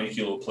be a 20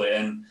 kilo plate.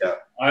 And yeah.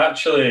 I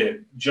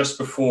actually, just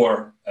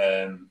before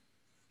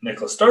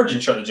Nicola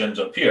Sturgeon shut the gyms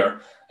up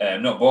here,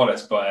 not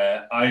Boris,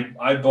 but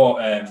I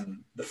bought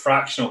the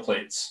fractional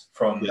plates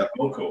from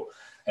Loco,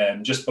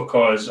 just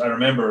because I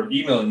remember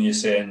emailing you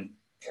saying,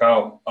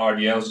 Cal,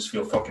 RDLs just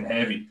feel fucking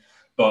heavy.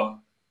 But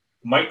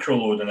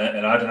micro-loading it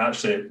and adding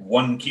actually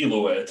 1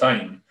 kilo at a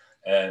time,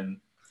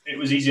 it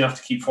was easy enough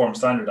to keep form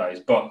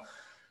standardized. But I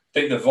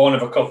think the Vaughn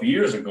of a couple of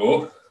years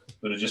ago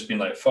would have just been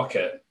like, fuck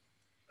it.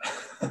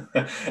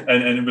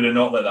 and it would have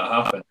not let that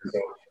happen.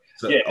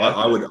 So yeah,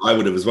 I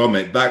would have as well,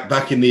 mate.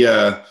 Back in the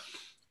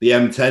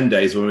M10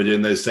 days when we were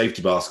doing those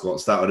safety bar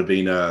squats, that would have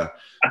been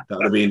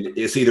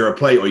it's either a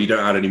plate or you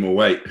don't add any more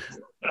weight.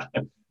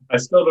 I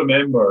still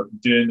remember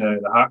doing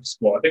the hack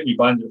squat. I think we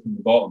banned it from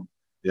the bottom.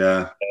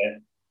 Yeah.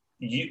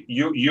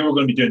 You were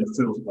going to be doing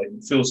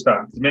the full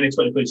stack, as many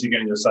 20 plates you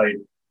get on your side,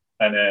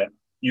 and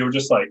you were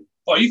just like,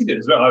 oh, you can do it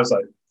as well. I was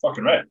like,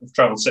 fucking right, I've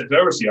travelled 6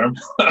 hours here.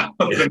 I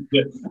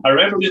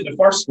remember doing the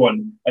first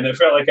one, and it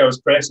felt like I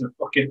was pressing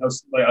I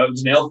was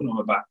an elephant on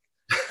my back.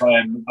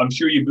 I'm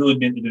sure you bullied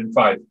me into doing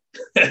 5,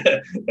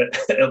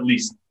 at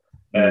least.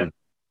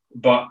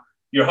 But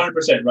you're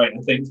 100% right.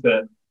 I think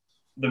that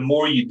the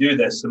more you do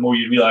this, the more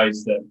you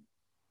realise that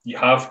you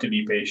have to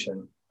be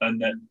patient,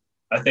 and that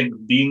I think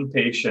being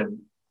patient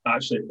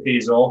actually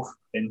pays off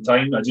in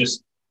time. I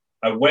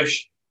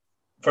wish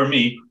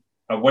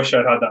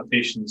I'd had that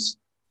patience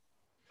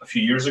a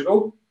few years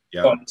ago.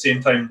 Yeah. But at the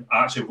same time,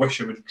 I actually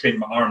wish I would have trained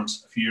my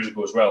arms a few years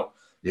ago as well.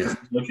 Yeah.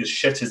 Look as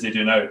shit as they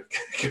do now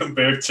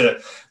compared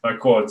to my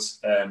quads.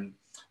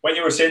 When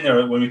you were saying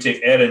there, when we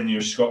take Erin,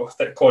 you've just got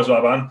thick quads,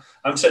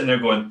 I'm sitting there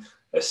going,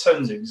 this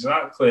sounds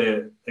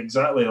exactly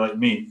like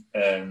me.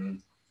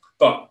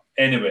 But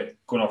anyway,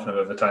 going off on a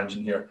bit of a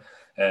tangent here.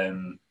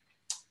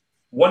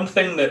 One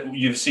thing that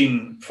you've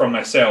seen from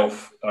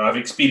myself, or I've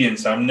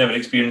experienced, I've never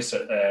experienced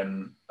it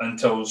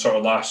until sort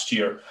of last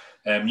year,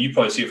 you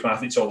probably see it from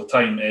athletes all the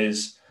time,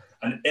 is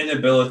an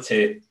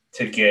inability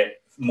to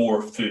get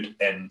more food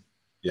in.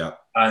 Yeah.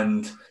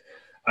 And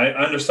I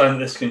understand that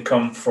this can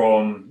come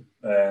from,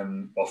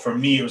 well, for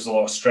me, it was a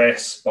lot of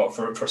stress, but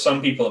for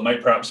some people, it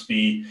might perhaps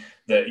be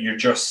that you're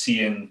just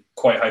seeing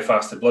quite high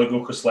fasted blood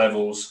glucose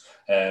levels,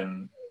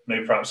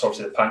 maybe perhaps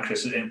obviously the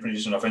pancreas isn't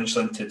producing enough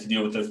insulin to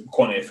deal with the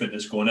quantity of food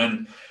that's going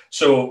in.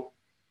 So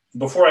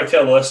before I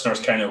tell the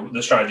listeners kind of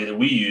the strategy that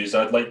we use,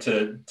 I'd like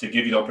to give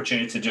you the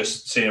opportunity to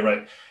just say,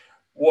 right,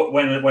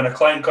 when a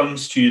client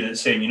comes to you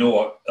that's saying, you know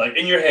what, like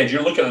in your head,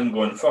 you're looking at them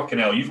going, fucking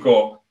hell,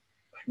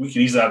 we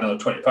could easily add another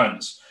 20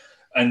 pounds,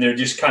 and they're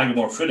just can't get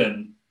more food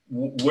in.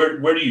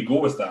 Where do you go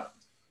with that?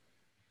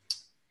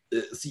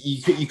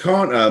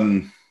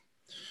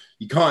 You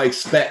you can't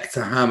expect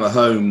to hammer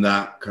home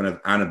that kind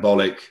of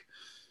anabolic.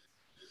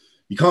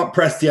 You can't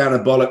press the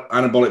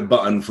anabolic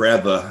button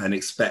forever and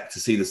expect to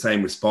see the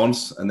same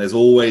response. And there's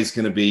always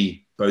going to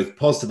be both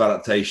positive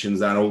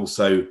adaptations and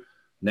also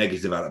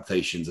negative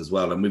adaptations as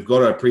well. And we've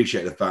got to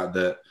appreciate the fact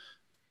that,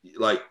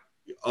 like,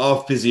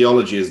 our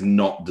physiology is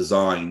not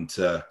designed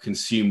to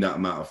consume that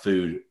amount of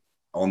food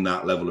on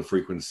that level of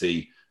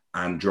frequency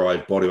and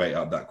drive body weight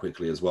up that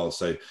quickly as well.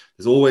 So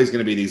there's always going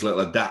to be these little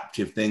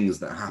adaptive things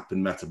that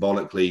happen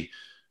metabolically,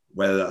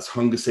 whether that's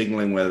hunger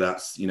signaling, whether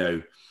that's, you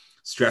know,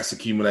 stress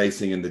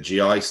accumulating and the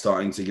GI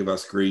starting to give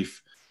us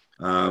grief.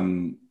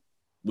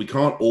 We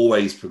can't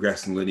always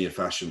progress in linear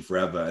fashion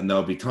forever. And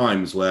there'll be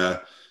times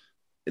where,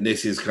 and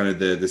this is kind of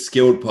the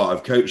skilled part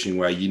of coaching,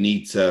 where you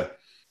need to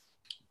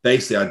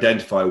basically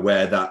identify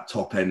where that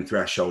top end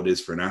threshold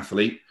is for an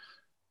athlete.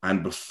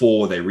 And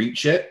before they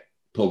reach it,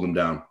 pull them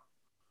down.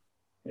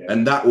 Yeah.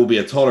 And that will be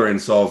a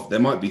tolerance of, there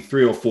might be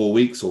 3 or 4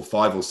 weeks or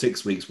 5 or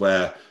 6 weeks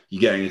where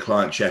you're getting a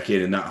client check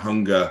in and that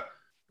hunger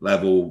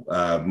level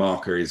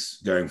marker is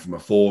going from a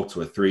 4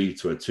 to a 3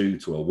 to a 2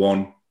 to a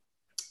 1.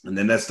 And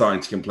then they're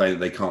starting to complain that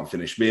they can't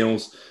finish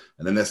meals.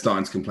 And then they're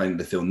starting to complain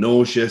that they feel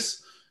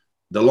nauseous.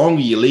 The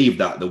longer you leave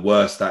that, the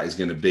worse that is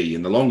going to be.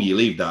 And the longer you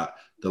leave that,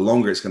 the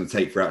longer it's going to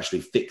take for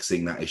actually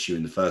fixing that issue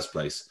in the first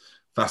place.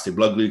 Fasted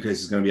blood glucose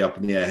is going to be up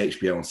in the air.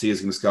 HbA1c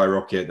is going to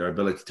skyrocket. Their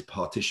ability to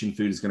partition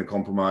food is going to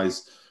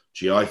compromise.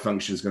 GI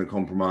function is going to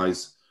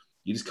compromise.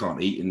 You just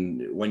can't eat.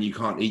 And when you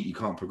can't eat, you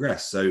can't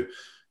progress. So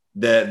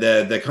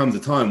there comes a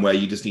time where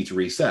you just need to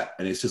reset.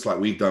 And it's just like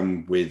we've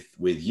done with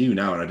you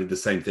now. And I did the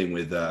same thing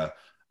with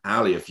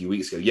Ali a few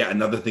weeks ago. Yet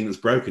another thing that's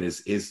broken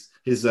is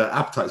his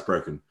appetite's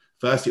broken.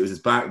 First it was his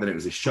back, then it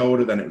was his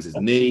shoulder, then it was his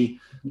knee.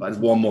 There's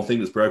one more thing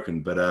that's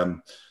broken.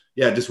 But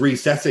just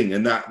resetting.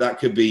 And that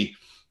could be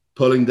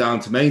pulling down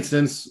to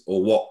maintenance,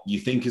 or what you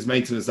think is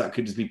maintenance. That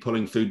could just be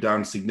pulling food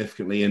down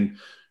significantly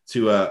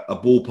into a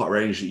ballpark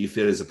range that you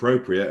feel is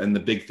appropriate. And the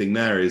big thing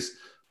there is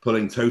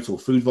pulling total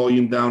food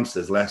volume down, so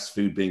there's less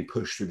food being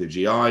pushed through the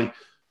GI,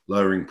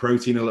 lowering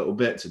protein a little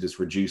bit to just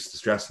reduce the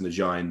stress in the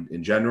GI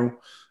in general,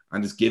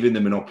 and just giving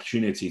them an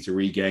opportunity to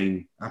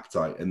regain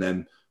appetite. And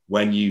then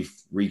when you've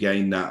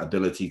regained that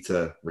ability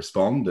to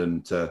respond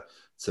and to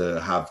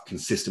have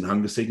consistent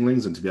hunger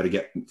signalings and to be able to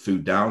get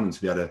food down and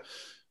to be able to,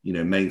 you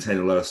know, maintain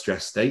a lower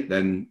stress state,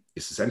 then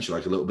it's essentially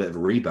like a little bit of a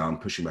rebound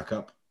pushing back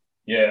up.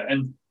 Yeah.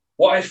 And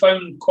what I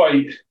found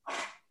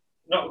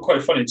not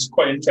quite funny, just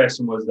quite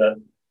interesting, was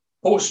that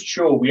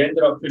post-show, we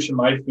ended up pushing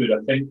my food. I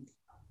think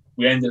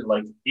we ended at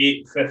like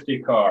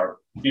 850 carb,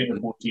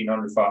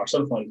 1400 fat, or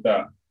something like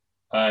that.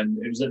 And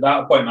it was at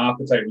that point my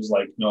appetite was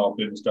like, no,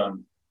 food's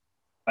done.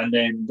 And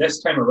then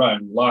this time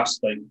around,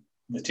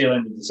 the tail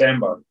end of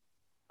December,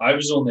 I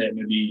was only at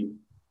maybe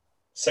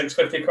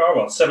 650 carb,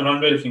 well,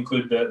 700 if you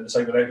include the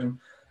cyclodextrin.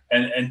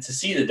 And to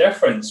see the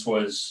difference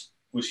was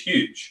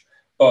huge.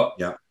 But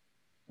yeah,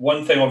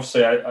 one thing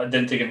obviously I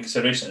didn't take into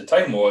consideration at the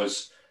time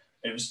was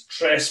it was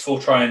stressful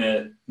trying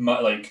to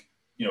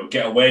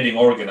get a wedding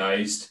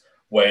organised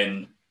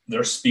when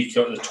they're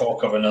speaking at the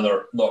talk of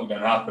another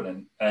lockdown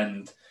happening.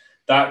 And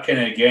that kind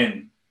of,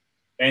 again,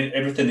 and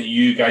everything that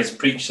you guys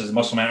preached as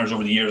muscle mentors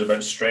over the years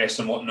about stress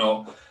and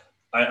whatnot,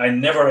 I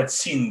never had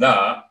seen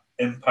that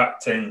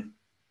impacting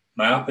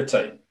my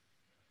appetite,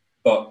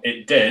 but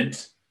it did.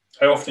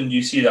 How often do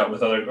you see that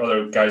with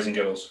other guys and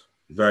girls?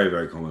 Very,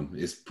 very common.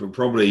 It's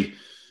probably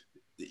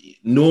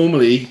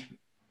normally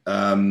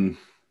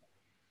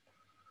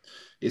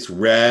it's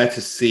rare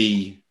to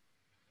see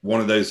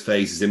one of those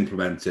phases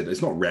implemented.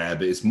 It's not rare,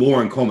 but it's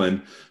more uncommon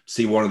to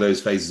see one of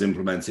those phases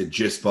implemented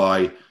just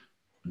by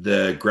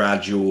the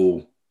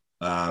gradual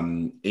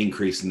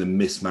increase in the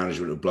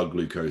mismanagement of blood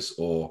glucose,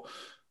 or,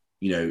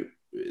 you know,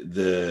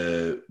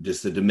 the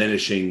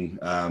diminishing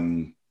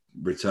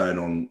return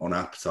on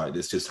appetite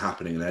that's just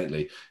happening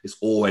innately. It's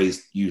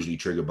always usually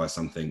triggered by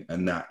something,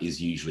 and that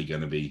is usually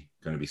going to be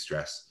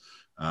stress.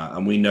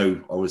 And we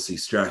know obviously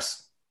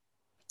stress,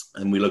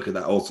 and we look at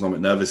that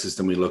autonomic nervous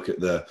system. We look at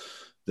the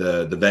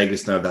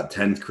vagus nerve, that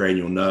 10th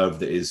cranial nerve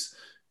that is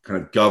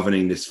kind of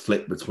governing this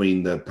flip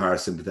between the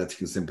parasympathetic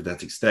and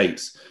sympathetic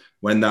states.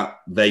 When that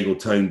vagal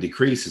tone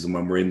decreases and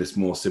when we're in this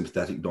more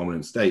sympathetic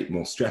dominant state,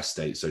 more stress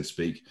state, so to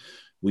speak,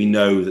 we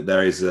know that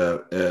there is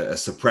a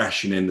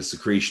suppression in the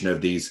secretion of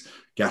these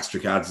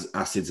gastric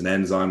acids and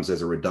enzymes.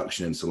 There's a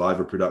reduction in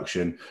saliva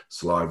production.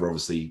 Saliva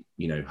obviously,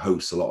 you know,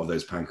 hosts a lot of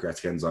those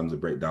pancreatic enzymes that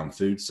break down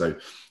food. So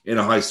in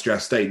a high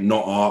stress state,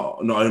 not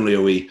only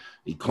are we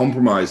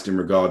compromised in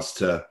regards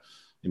to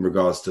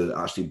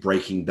actually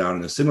breaking down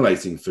and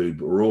assimilating food,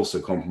 but we're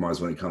also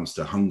compromised when it comes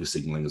to hunger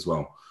signaling as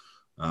well.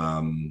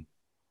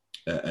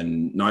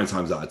 And 9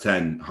 times out of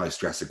 10, high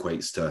stress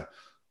equates to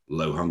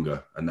low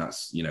hunger. And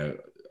that's, you know,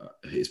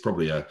 it's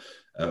probably a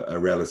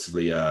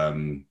relatively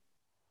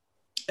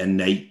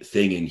innate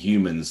thing in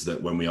humans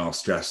that when we are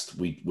stressed,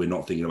 we're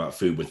not thinking about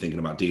food, we're thinking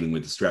about dealing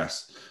with the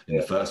stress in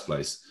the first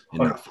place,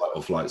 in that fight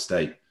or flight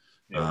state.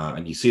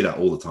 And you see that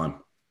all the time.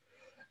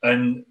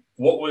 And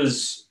what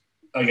was,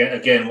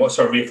 again, what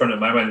sort of reaffirmed in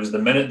my mind was the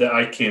minute that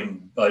I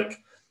came, like,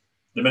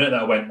 the minute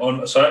that I went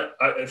on, so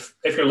if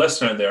you're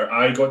listening out there,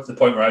 I got to the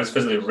point where I was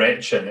physically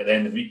retching at the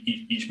end of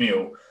each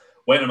meal,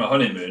 went on my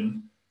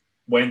honeymoon,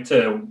 went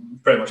to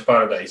pretty much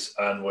paradise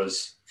and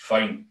was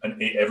fine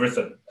and ate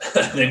everything.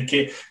 And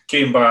then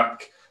came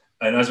back,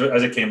 and as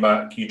I came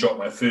back, you dropped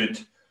my food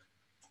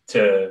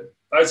to,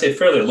 I'd say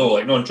fairly low,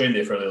 like non-train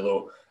day fairly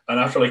low. And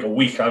after like a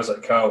week, I was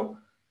like, Cal,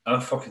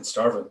 I'm fucking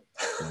starving.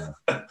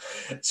 Yeah.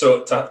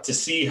 So to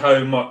see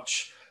how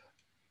much,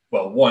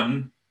 well,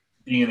 one,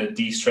 being in a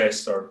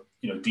de-stressed or,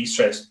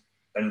 de-stressed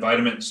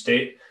environment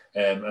state,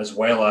 as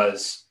well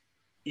as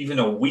even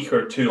a week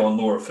or two on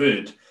lower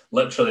food,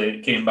 literally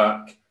it came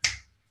back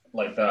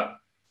like that.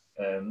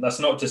 That's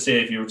not to say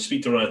if you would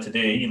speak to Rona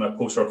today, eat my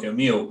post-workout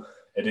meal,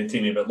 it didn't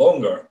take me a bit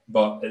longer,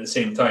 but at the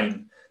same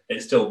time,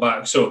 it's still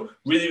back. So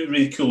really,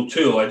 really cool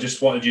tool. I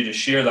just wanted you to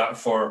share that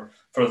for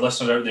the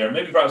listeners out there.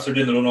 Maybe perhaps they're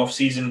doing their own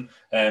off-season,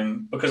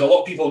 because a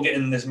lot of people get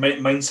in this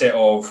mindset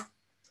of,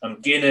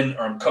 I'm gaining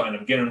or I'm cutting,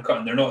 I'm gaining, I'm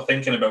cutting. They're not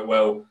thinking about,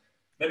 well,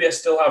 maybe I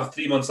still have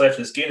 3 months left of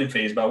this gaining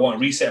phase, but I want to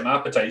reset my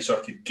appetite so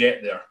I could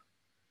get there.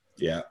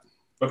 Yeah.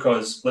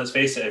 Because let's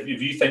face it,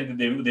 if you think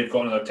that they've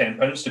got another 10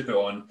 pounds to put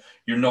on,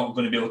 you're not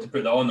going to be able to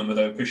put that on them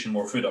without pushing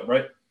more food up,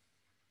 right?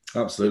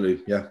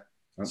 Absolutely. Yeah,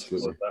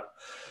 absolutely.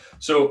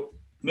 So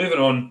moving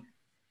on,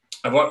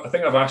 I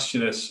think I've asked you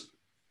this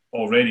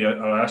already.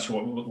 I asked you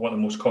what the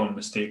most common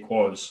mistake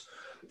was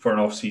for an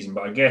off-season,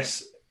 but I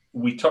guess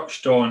we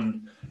touched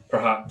on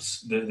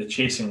perhaps the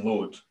chasing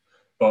load.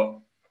 But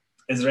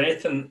is there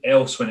anything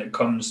else when it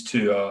comes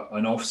to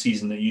an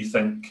off-season that you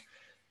think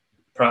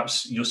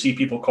perhaps you'll see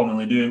people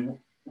commonly do?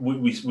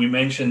 We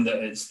mentioned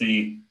that it's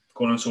the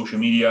going on social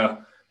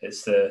media,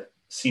 it's the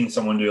seeing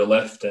someone do a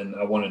lift and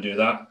I want to do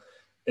that.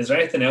 Is there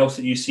anything else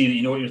that you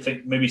see that what you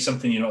think, maybe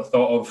something you're not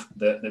thought of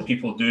that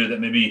people do that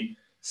maybe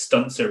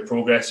stunts their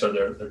progress or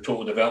their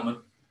total development?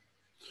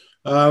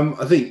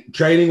 I think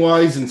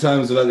training-wise, in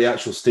terms of the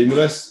actual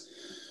stimulus,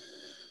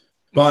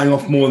 biting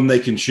off more than they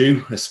can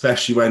chew,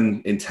 especially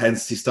when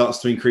intensity starts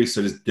to increase,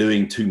 so just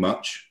doing too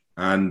much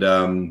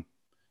and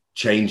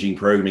changing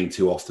programming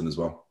too often as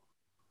well.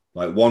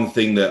 Like one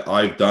thing that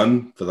I've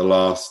done for the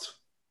last,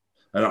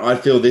 and I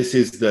feel this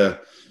is a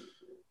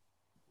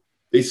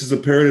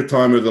period of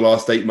time over the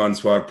last 8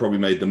 months where I've probably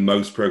made the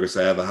most progress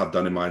I ever have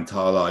done in my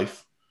entire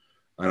life.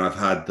 And I've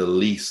had the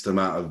least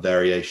amount of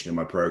variation in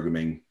my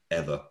programming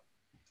ever.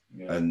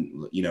 Yeah.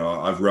 And,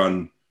 I've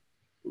run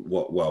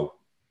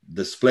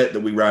the split that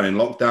we ran in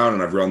lockdown,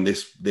 and I've run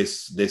this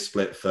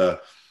split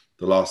for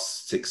the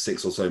last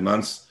six or so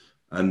months.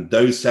 And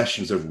those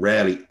sessions have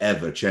rarely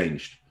ever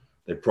changed.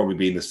 They've probably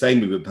been the same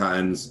movement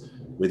patterns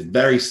with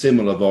very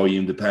similar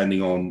volume,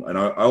 depending on, and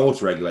I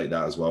auto-regulate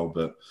that as well,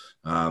 but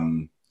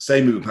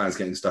same movement patterns,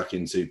 getting stuck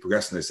into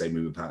progressing those same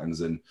movement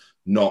patterns and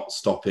not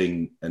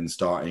stopping and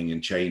starting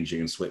and changing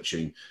and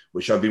switching,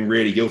 which I've been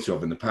really guilty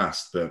of in the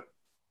past. But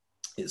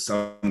it's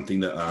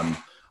something that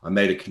I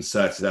made a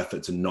concerted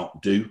effort to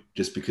not do,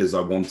 just because I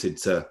wanted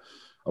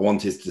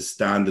to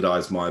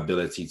standardize my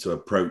ability to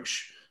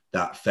approach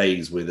that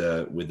phase with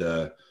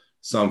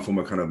some form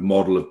of kind of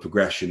model of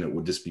progression that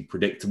would just be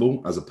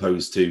predictable, as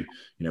opposed to,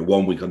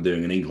 1 week I'm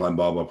doing an incline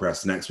barbell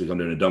press, the next week I'm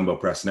doing a dumbbell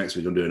press, the next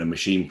week I'm doing a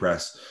machine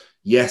press.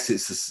 Yes,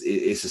 it's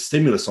a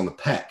stimulus on the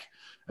pec,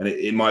 and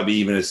it might be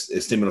even a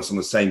stimulus on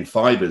the same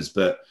fibers,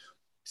 but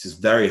it's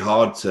just very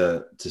hard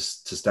to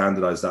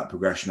standardize that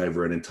progression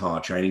over an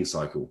entire training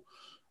cycle.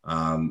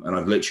 And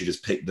I've literally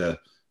just picked the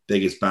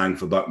biggest bang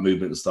for buck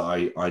movements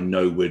that I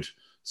know would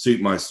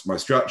suit my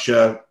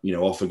structure,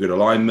 offer good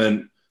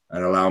alignment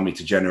and allow me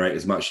to generate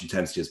as much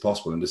intensity as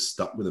possible, and just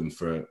stuck with them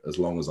for as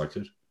long as I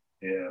could.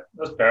 Yeah,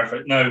 that's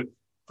perfect. Now,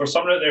 for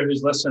someone out there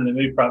who's listening that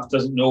maybe perhaps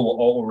doesn't know what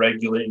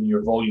auto-regulating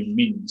your volume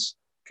means,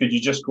 could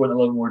you just go into a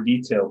little more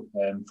detail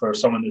for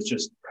someone that's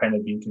just kind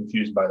of been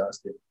confused by that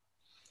statement?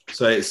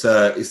 So it's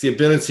the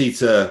ability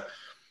to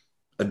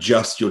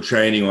adjust your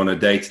training on a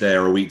day-to-day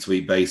or a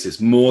week-to-week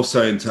basis, more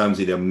so in terms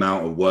of the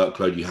amount of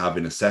workload you have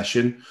in a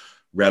session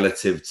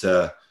relative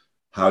to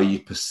how you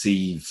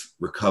perceive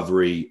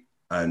recovery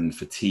and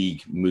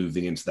fatigue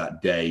moving into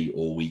that day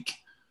or week.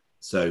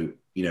 So,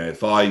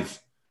 if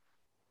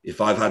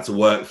I've had to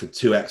work for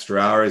 2 extra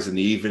hours in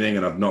the evening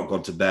and I've not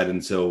gone to bed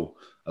until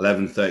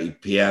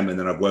 11:30 p.m. and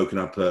then I've woken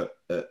up at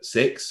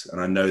 6, and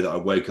I know that I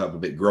wake up a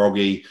bit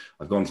groggy,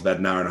 I've gone to bed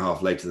an hour and a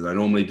half later than I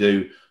normally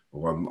do,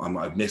 or I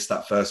might have missed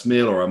that first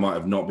meal, or I might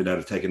have not been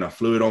able to take enough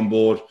fluid on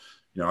board.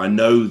 I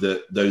know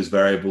that those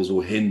variables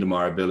will hinder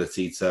my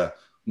ability to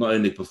not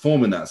only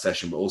perform in that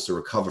session, but also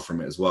recover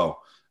from it as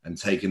well. And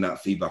taking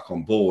that feedback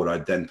on board,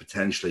 I'd then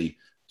potentially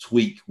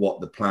tweak what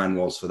the plan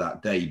was for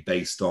that day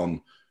based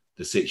on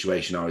the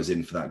situation I was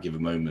in for that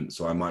given moment.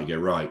 So I might go,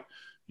 right,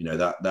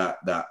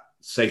 that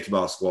safety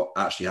bar squat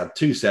actually had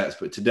 2 sets,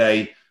 but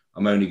today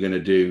I'm only going to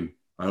do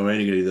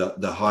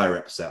the higher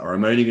rep set, or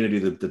I'm only going to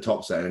do the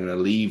top set, and I'm going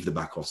to leave the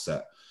back off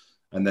set.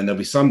 And then there'll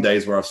be some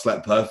days where I've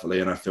slept perfectly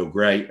and I feel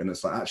great, and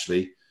it's like,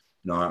 actually,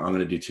 I'm going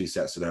to do 2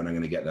 sets today and I'm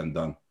going to get them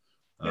done.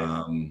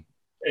 Yeah.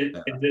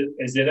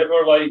 Is it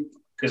ever like,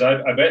 because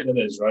I bet there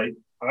is, right?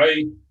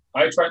 I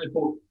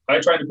I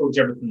try and approach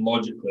everything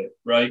logically,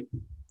 right?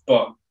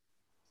 But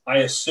I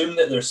assume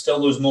that there's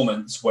still those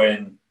moments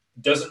when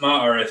it doesn't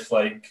matter if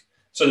like,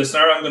 so the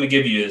scenario I'm going to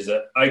give you is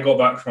that I got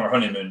back from our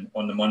honeymoon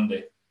on the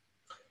Monday,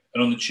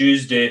 and on the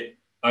Tuesday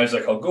I was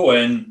like, I'll go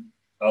in,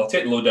 I'll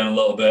take the load down a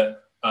little bit,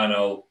 and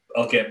I'll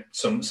get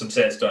some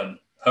sets done.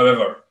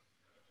 However,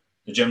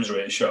 the gym's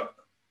ready to shut,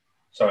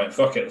 so I went,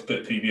 fuck it, let's put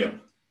a PB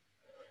on,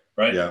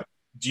 right? Yeah.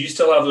 Do you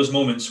still have those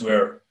moments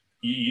where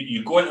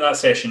you go into that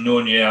session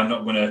knowing, yeah, I'm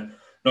not gonna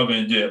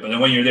do it, but then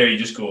when you're there, you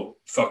just go,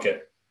 fuck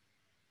it,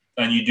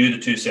 and you do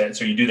the 2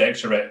 sets or you do the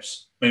extra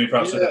reps, maybe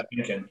perhaps without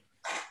thinking.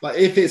 Like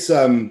if it's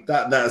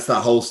that's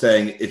that whole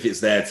saying, if it's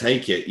there,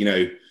 take it. You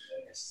know,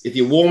 if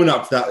you're warming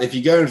up to that, if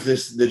you go into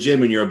the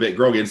gym and you're a bit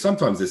groggy, and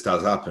sometimes this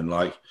does happen,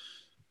 like,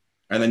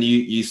 and then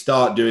you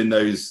start doing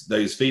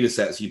those feeder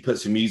sets, you put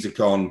some music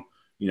on,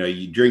 you know,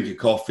 you drink a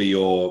coffee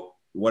or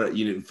what,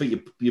 you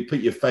put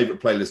your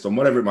favorite playlist on,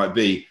 whatever it might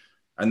be,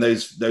 and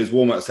those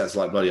warm up sets are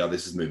like, bloody hell,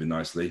 this is moving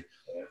nicely.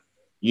 Yeah.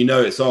 You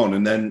know it's on,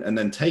 and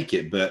then take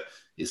it. But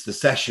it's the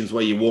sessions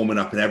where you're warming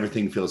up and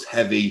everything feels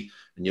heavy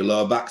and your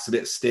lower back's a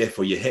bit stiff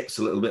or your hips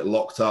a little bit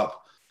locked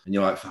up and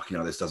you're like, fucking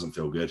hell, this doesn't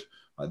feel good.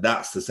 Like,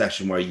 that's the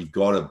session where you've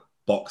got to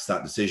box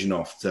that decision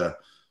off to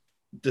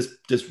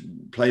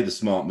just play the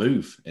smart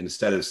move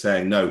instead of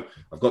saying, no,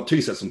 I've got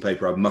 2 sets on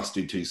paper, I must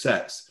do 2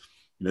 sets.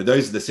 You know,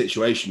 those are the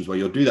situations where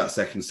you'll do that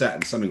second set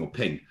and something will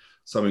ping,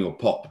 something will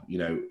pop. You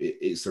know,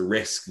 it's a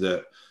risk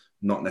that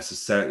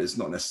it's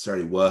not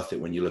necessarily worth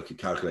it when you look at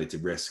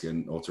calculated risk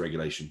and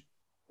auto-regulation.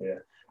 Yeah.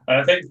 And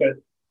I think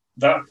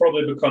that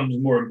probably becomes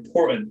more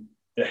important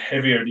the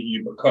heavier that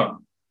you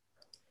become,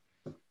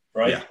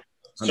 right? Yeah,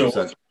 100%.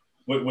 So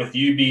with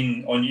you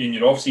being in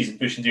your off season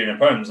pushing 300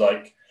 pounds,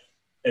 like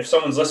if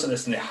someone's listening to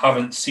this and they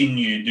haven't seen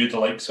you do the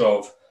likes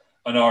of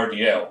an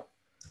RDL,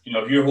 you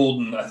know, if you're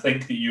holding, I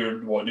think that you're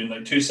doing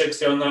like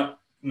 260 on that,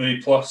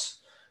 maybe plus.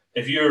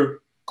 If you're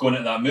going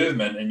at that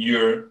movement and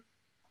you're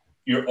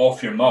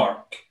off your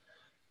mark,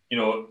 you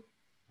know,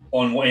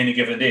 on any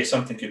given day,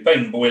 something could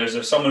ping. But whereas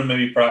if someone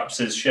maybe perhaps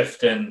is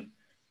shifting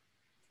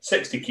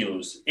 60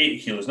 kilos, 80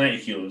 kilos,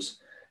 90 kilos,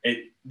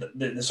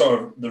 the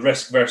sort of the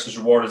risk versus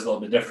reward is a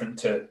little bit different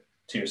to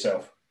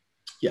yourself.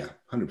 Yeah,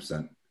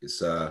 100%. It's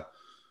the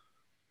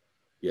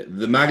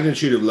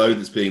magnitude of load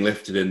that's being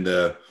lifted in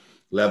the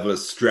level of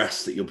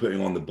stress that you're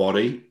putting on the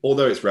body,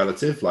 although it's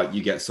relative. Like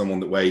you get someone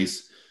that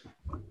weighs,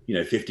 you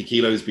know, 50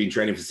 kilos, been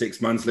training for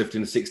 6 months,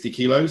 lifting 60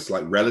 kilos,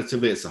 like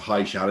relatively it's a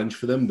high challenge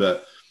for them,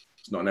 but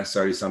it's not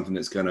necessarily something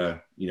that's going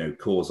to, you know,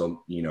 cause a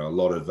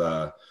lot of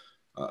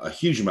a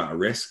huge amount of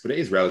risk, but it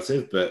is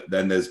relative. But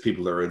then there's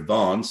people that are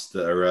advanced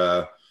that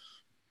are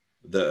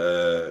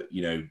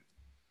you know,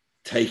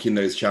 taking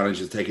those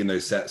challenges, taking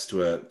those sets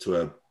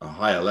to a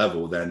higher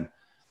level. Then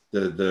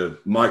the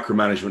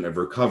micromanagement of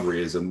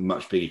recovery is a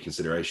much bigger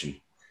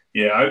consideration.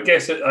 Yeah, I would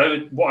guess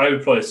what I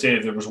would probably say,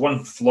 if there was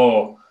one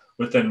flaw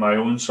within my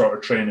own sort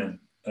of training,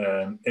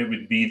 it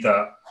would be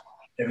that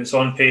if it's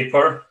on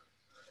paper,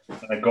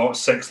 I got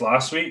 6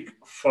 last week,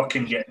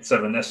 fucking get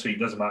 7 this week,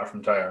 doesn't matter if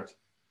I'm tired.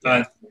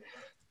 Yeah.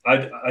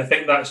 And I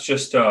think that's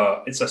just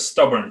it's a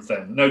stubborn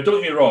thing. Now,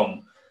 don't get me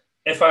wrong,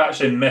 if I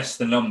actually miss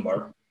the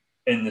number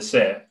in the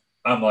set,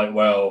 I'm like,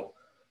 well,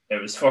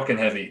 it was fucking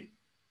heavy,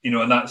 you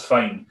know, and that's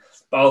fine.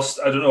 But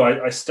I don't know,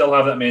 I still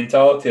have that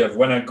mentality of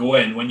when I go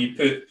in,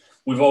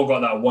 we've all got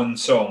that one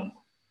song,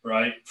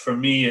 right? For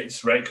me,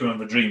 it's Requiem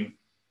of a Dream,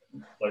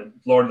 like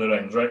Lord of the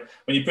Rings, right?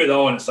 When you put that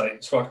on, it's like,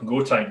 it's fucking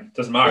go time.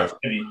 Doesn't matter if it's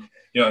heavy.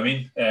 You know what I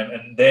mean?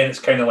 And then it's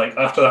kind of like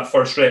after that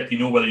first rep, you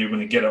know whether you're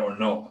going to get it or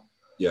not.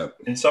 Yeah.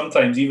 And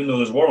sometimes, even though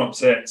those warm-up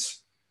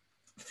sets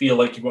feel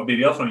like you've got a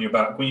baby elephant on your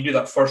back, when you do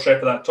that first rep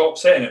of that top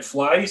set and it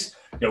flies,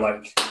 you're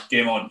like,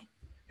 game on.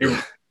 Here we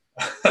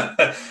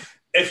go.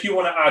 If you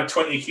want to add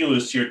 20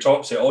 kilos to your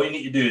top set, all you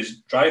need to do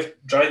is drive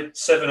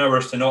 7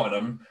 hours to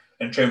Nottingham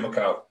and train with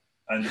Cal.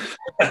 And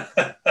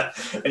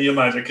and you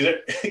imagine,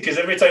 because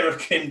every time I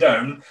came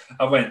down,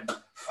 I went,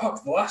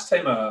 fuck, the last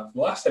time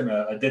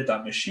I did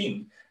that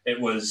machine, there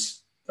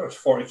was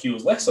 40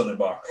 kilos less on the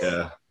bar.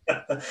 Yeah.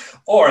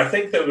 Or I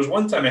think there was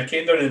one time I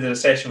came down and did a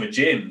session with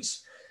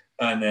James,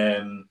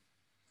 and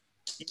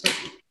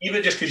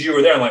even just because you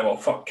were there, I'm like, well,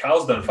 fuck,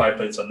 Cal's done 5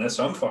 plates on this,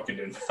 so I'm fucking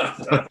doing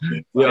that.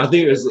 Yeah, I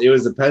think it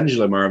was the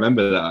pendulum. I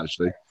remember that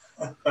actually.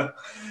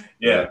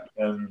 Yeah.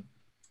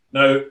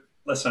 Now,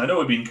 listen, I know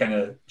we've been kind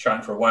of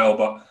chatting for a while,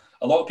 but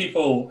a lot of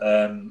people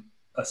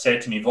have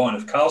said to me, Vaughn,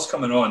 if Cal's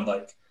coming on,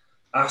 like,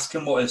 ask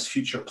him what his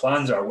future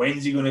plans are.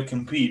 When's he going to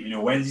compete? You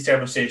know, when's he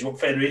stepping on stage? What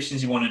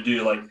federations you want to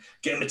do? Like,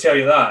 get him to tell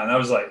you that. And I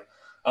was like,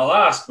 I'll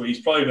ask, but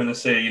he's probably going to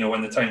say, you know,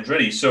 when the time's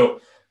ready.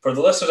 So for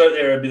the listeners out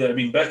there that have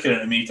been bickering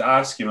at me to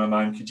ask you, my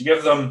man, could you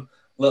give them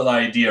a little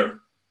idea,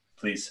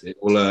 please? It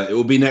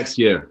will be next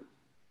year.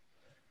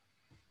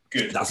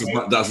 Good. That's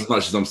as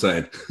much as I'm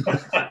saying.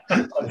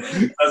 I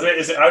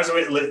was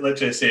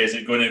literally say, is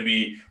it going to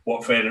be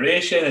what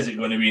federation? Is it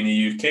going to be in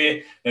the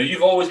UK? Now,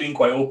 you've always been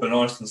quite open and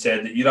honest and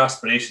said that your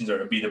aspirations are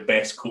to be the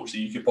best coach that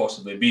you could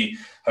possibly be.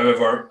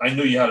 However, I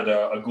know you had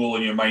a goal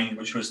in your mind,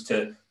 which was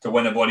to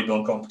win a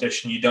bodybuilding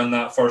competition. You done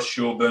that first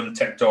show, boom,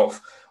 ticked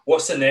off.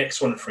 What's the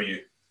next one for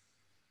you?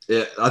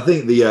 Yeah, I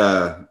think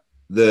the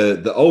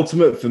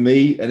ultimate for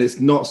me, and it's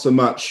not so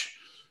much,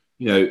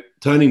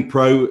 turning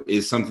pro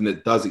is something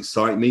that does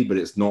excite me, but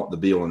it's not the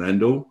be all and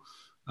end all.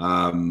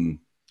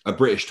 A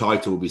British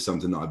title would be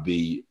something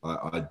that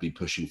I'd be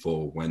pushing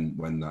for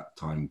when that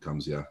time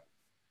comes. Yeah.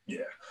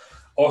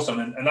 Awesome.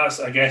 And that's,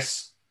 I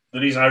guess, the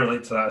reason I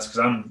relate to that is because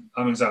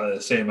I'm exactly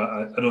the same.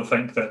 I don't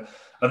think that,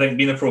 I think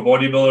being a pro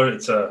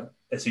bodybuilder,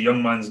 it's a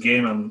young man's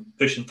game. I'm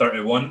pushing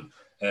 31,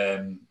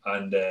 and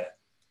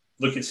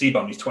look at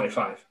Sebum, he's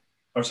 25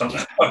 or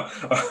something, or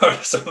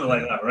something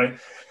like that, right?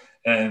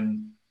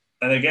 And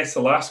I guess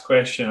the last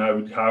question I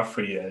would have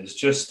for you is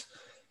just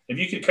if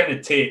you could kind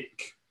of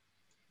take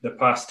the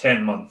past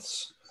 10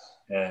 months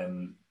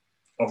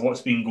of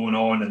what's been going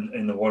on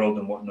in the world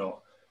and whatnot,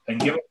 and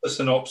give us a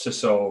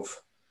synopsis of,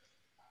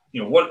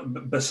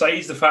 what,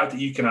 besides the fact that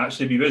you can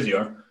actually be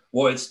busier,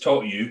 what it's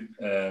taught you,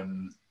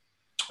 and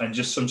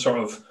just some sort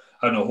of,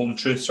 I don't know, home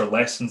truths or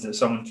lessons that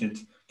someone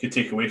could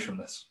take away from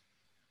this.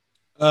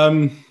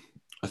 I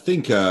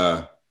think,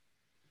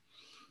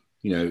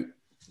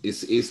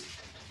 it's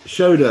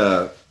showed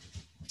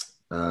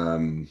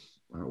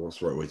what's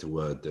the right way to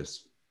word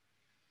this?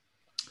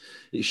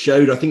 I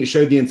think it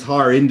showed the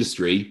entire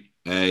industry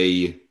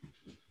a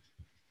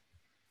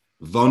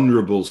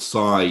vulnerable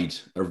side,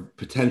 a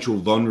potential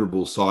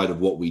vulnerable side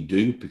of what we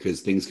do,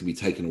 because things can be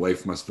taken away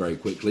from us very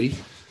quickly.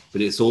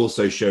 But it's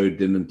also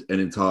showed an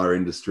entire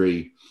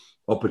industry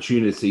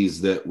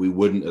opportunities that we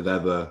wouldn't have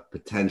ever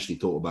potentially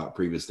thought about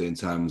previously, in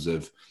terms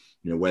of,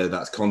 whether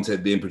that's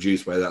content being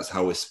produced, whether that's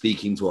how we're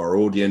speaking to our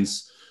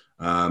audience,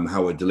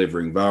 how we're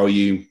delivering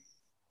value.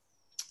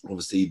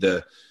 Obviously,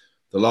 the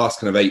last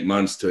kind of 8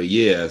 months to a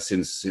year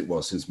since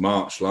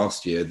March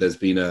last year, there's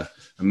been a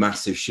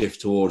massive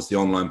shift towards the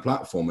online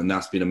platform, and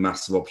that's been a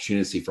massive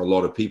opportunity for a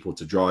lot of people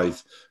to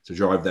drive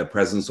their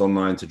presence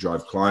online, to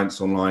drive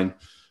clients online,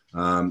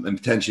 and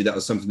potentially that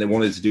was something they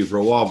wanted to do for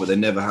a while, but they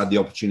never had the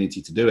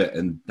opportunity to do it,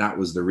 and that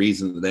was the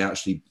reason that they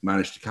actually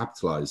managed to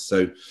capitalize.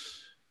 So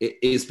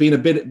it's been a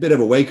bit of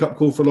a wake-up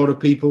call for a lot of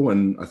people,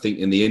 and I think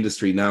in the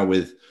industry now,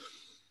 with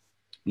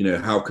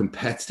how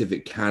competitive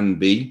it can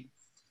be,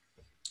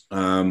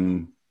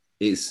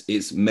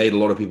 it's made a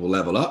lot of people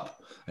level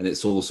up, and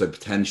it's also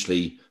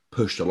potentially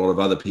pushed a lot of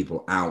other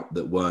people out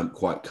that weren't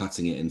quite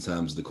cutting it in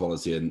terms of the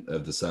quality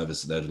of the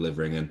service that they're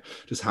delivering, and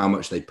just how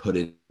much they put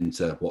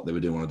into what they were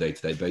doing on a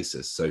day-to-day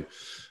basis. So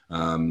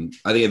I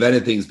think if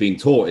anything's being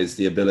taught, is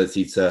the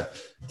ability to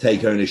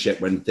take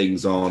ownership when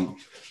things aren't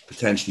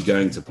potentially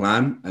going to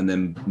plan, and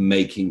then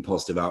making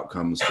positive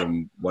outcomes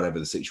from whatever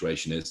the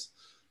situation is.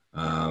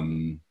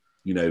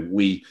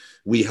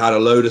 We had a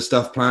load of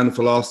stuff planned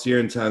for last year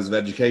in terms of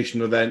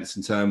educational events,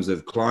 in terms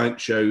of client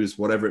shows,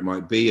 whatever it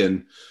might be.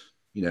 And,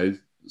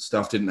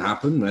 stuff didn't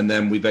happen. And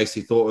then we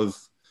basically thought of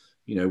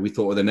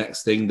the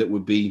next thing that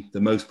would be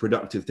the most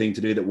productive thing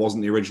to do that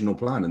wasn't the original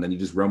plan. And then you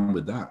just run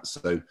with that.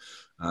 So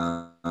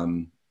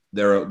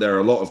there are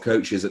a lot of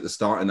coaches at the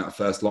start in that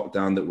first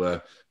lockdown that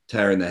were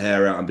tearing their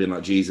hair out and being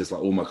like, Jesus,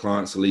 like all my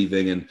clients are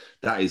leaving. And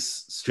that is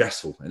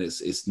stressful. And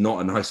it's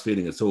not a nice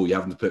feeling at all. You're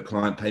having to put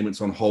client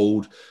payments on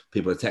hold.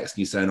 People are texting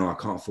you saying, I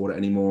can't afford it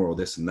anymore, or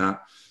this and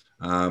that.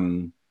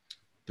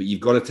 But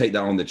you've got to take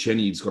that on the chin.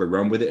 You just got to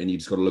run with it, and you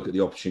just got to look at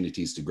the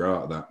opportunities to grow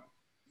out of that.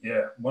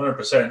 Yeah,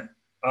 100%.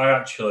 I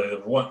actually,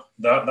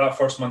 that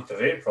first month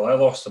of April, I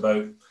lost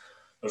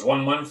there's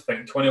 1 month, I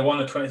think 21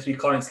 or 23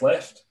 clients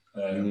left.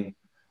 Don't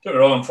get me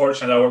wrong,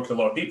 unfortunately, I work with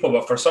a lot of people,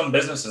 but for some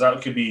businesses,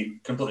 that could be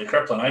completely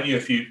crippling. I knew a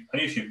few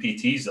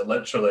PTs that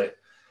literally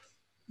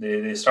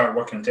they started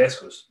working in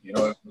Tesco's. It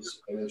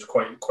was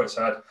quite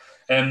sad.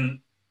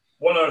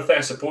 One other thing,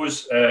 I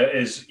suppose,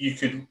 is you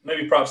could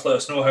maybe perhaps let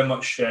us know how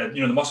much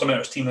the Muscle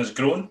Matters team has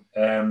grown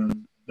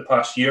the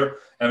past year,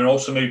 and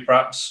also maybe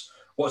perhaps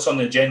what's on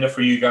the agenda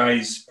for you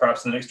guys,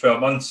 perhaps in the next 12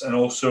 months, and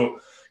also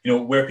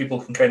where people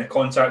can kind of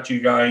contact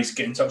you guys,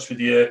 get in touch with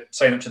you,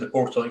 sign up to the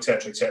portal,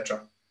 etc.,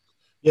 etc.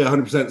 Yeah,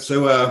 100%.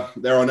 So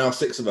there are now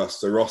 6 of us.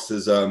 So Ross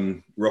has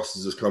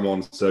just come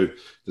on. So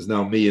there's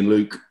now me and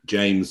Luke,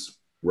 James,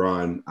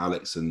 Ryan,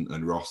 Alex,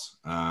 and Ross.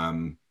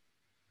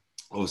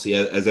 Obviously,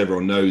 as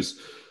everyone knows,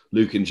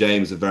 Luke and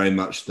James are very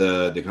much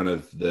the kind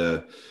of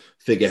the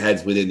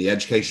figureheads within the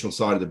educational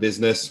side of the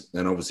business,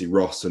 and obviously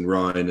Ross and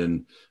Ryan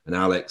and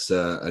Alex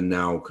are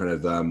now kind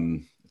of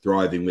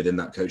thriving within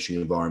that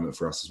coaching environment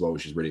for us as well,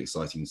 which is really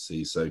exciting to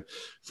see. So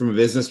from a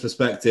business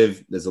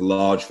perspective, there's a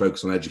large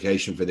focus on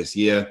education for this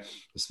year,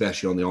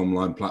 especially on the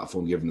online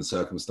platform, given the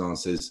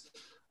circumstances.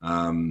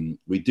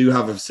 We do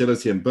have a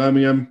facility in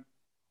Birmingham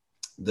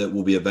that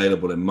will be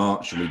available in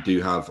March, and we do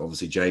have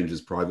obviously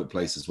James's private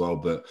place as well,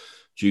 but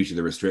due to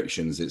the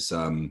restrictions,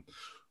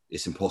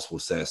 it's impossible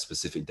to say a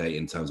specific date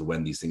in terms of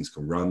when these things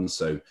can run.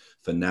 So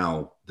for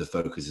now, the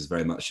focus is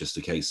very much just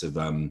a case of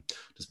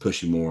just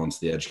pushing more onto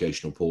the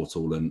educational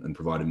portal and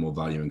providing more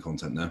value and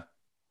content there.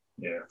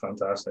 Yeah,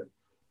 fantastic.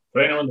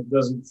 For anyone that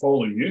doesn't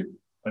follow you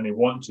and they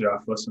want to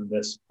after listening to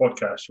this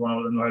podcast, you want to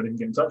let them know how they can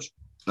get in touch?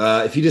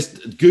 If you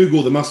just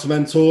Google the Muscle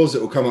Mentors,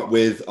 it will come up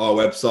with our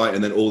website,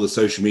 and then all the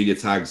social media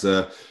tags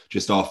are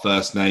just our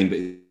first name. But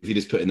if you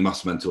just put in the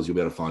Muscle Mentors, you'll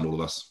be able to find all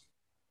of us.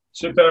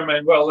 Super,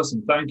 man. Well,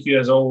 listen, thank you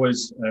as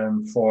always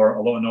for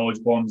a lot of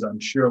knowledge bombs that I'm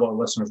sure a lot of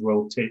listeners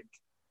will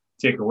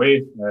take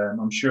away.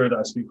 I'm sure that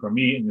I speak for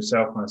me and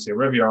yourself when I say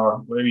wherever you are,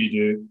 whatever you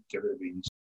do, give it a beans.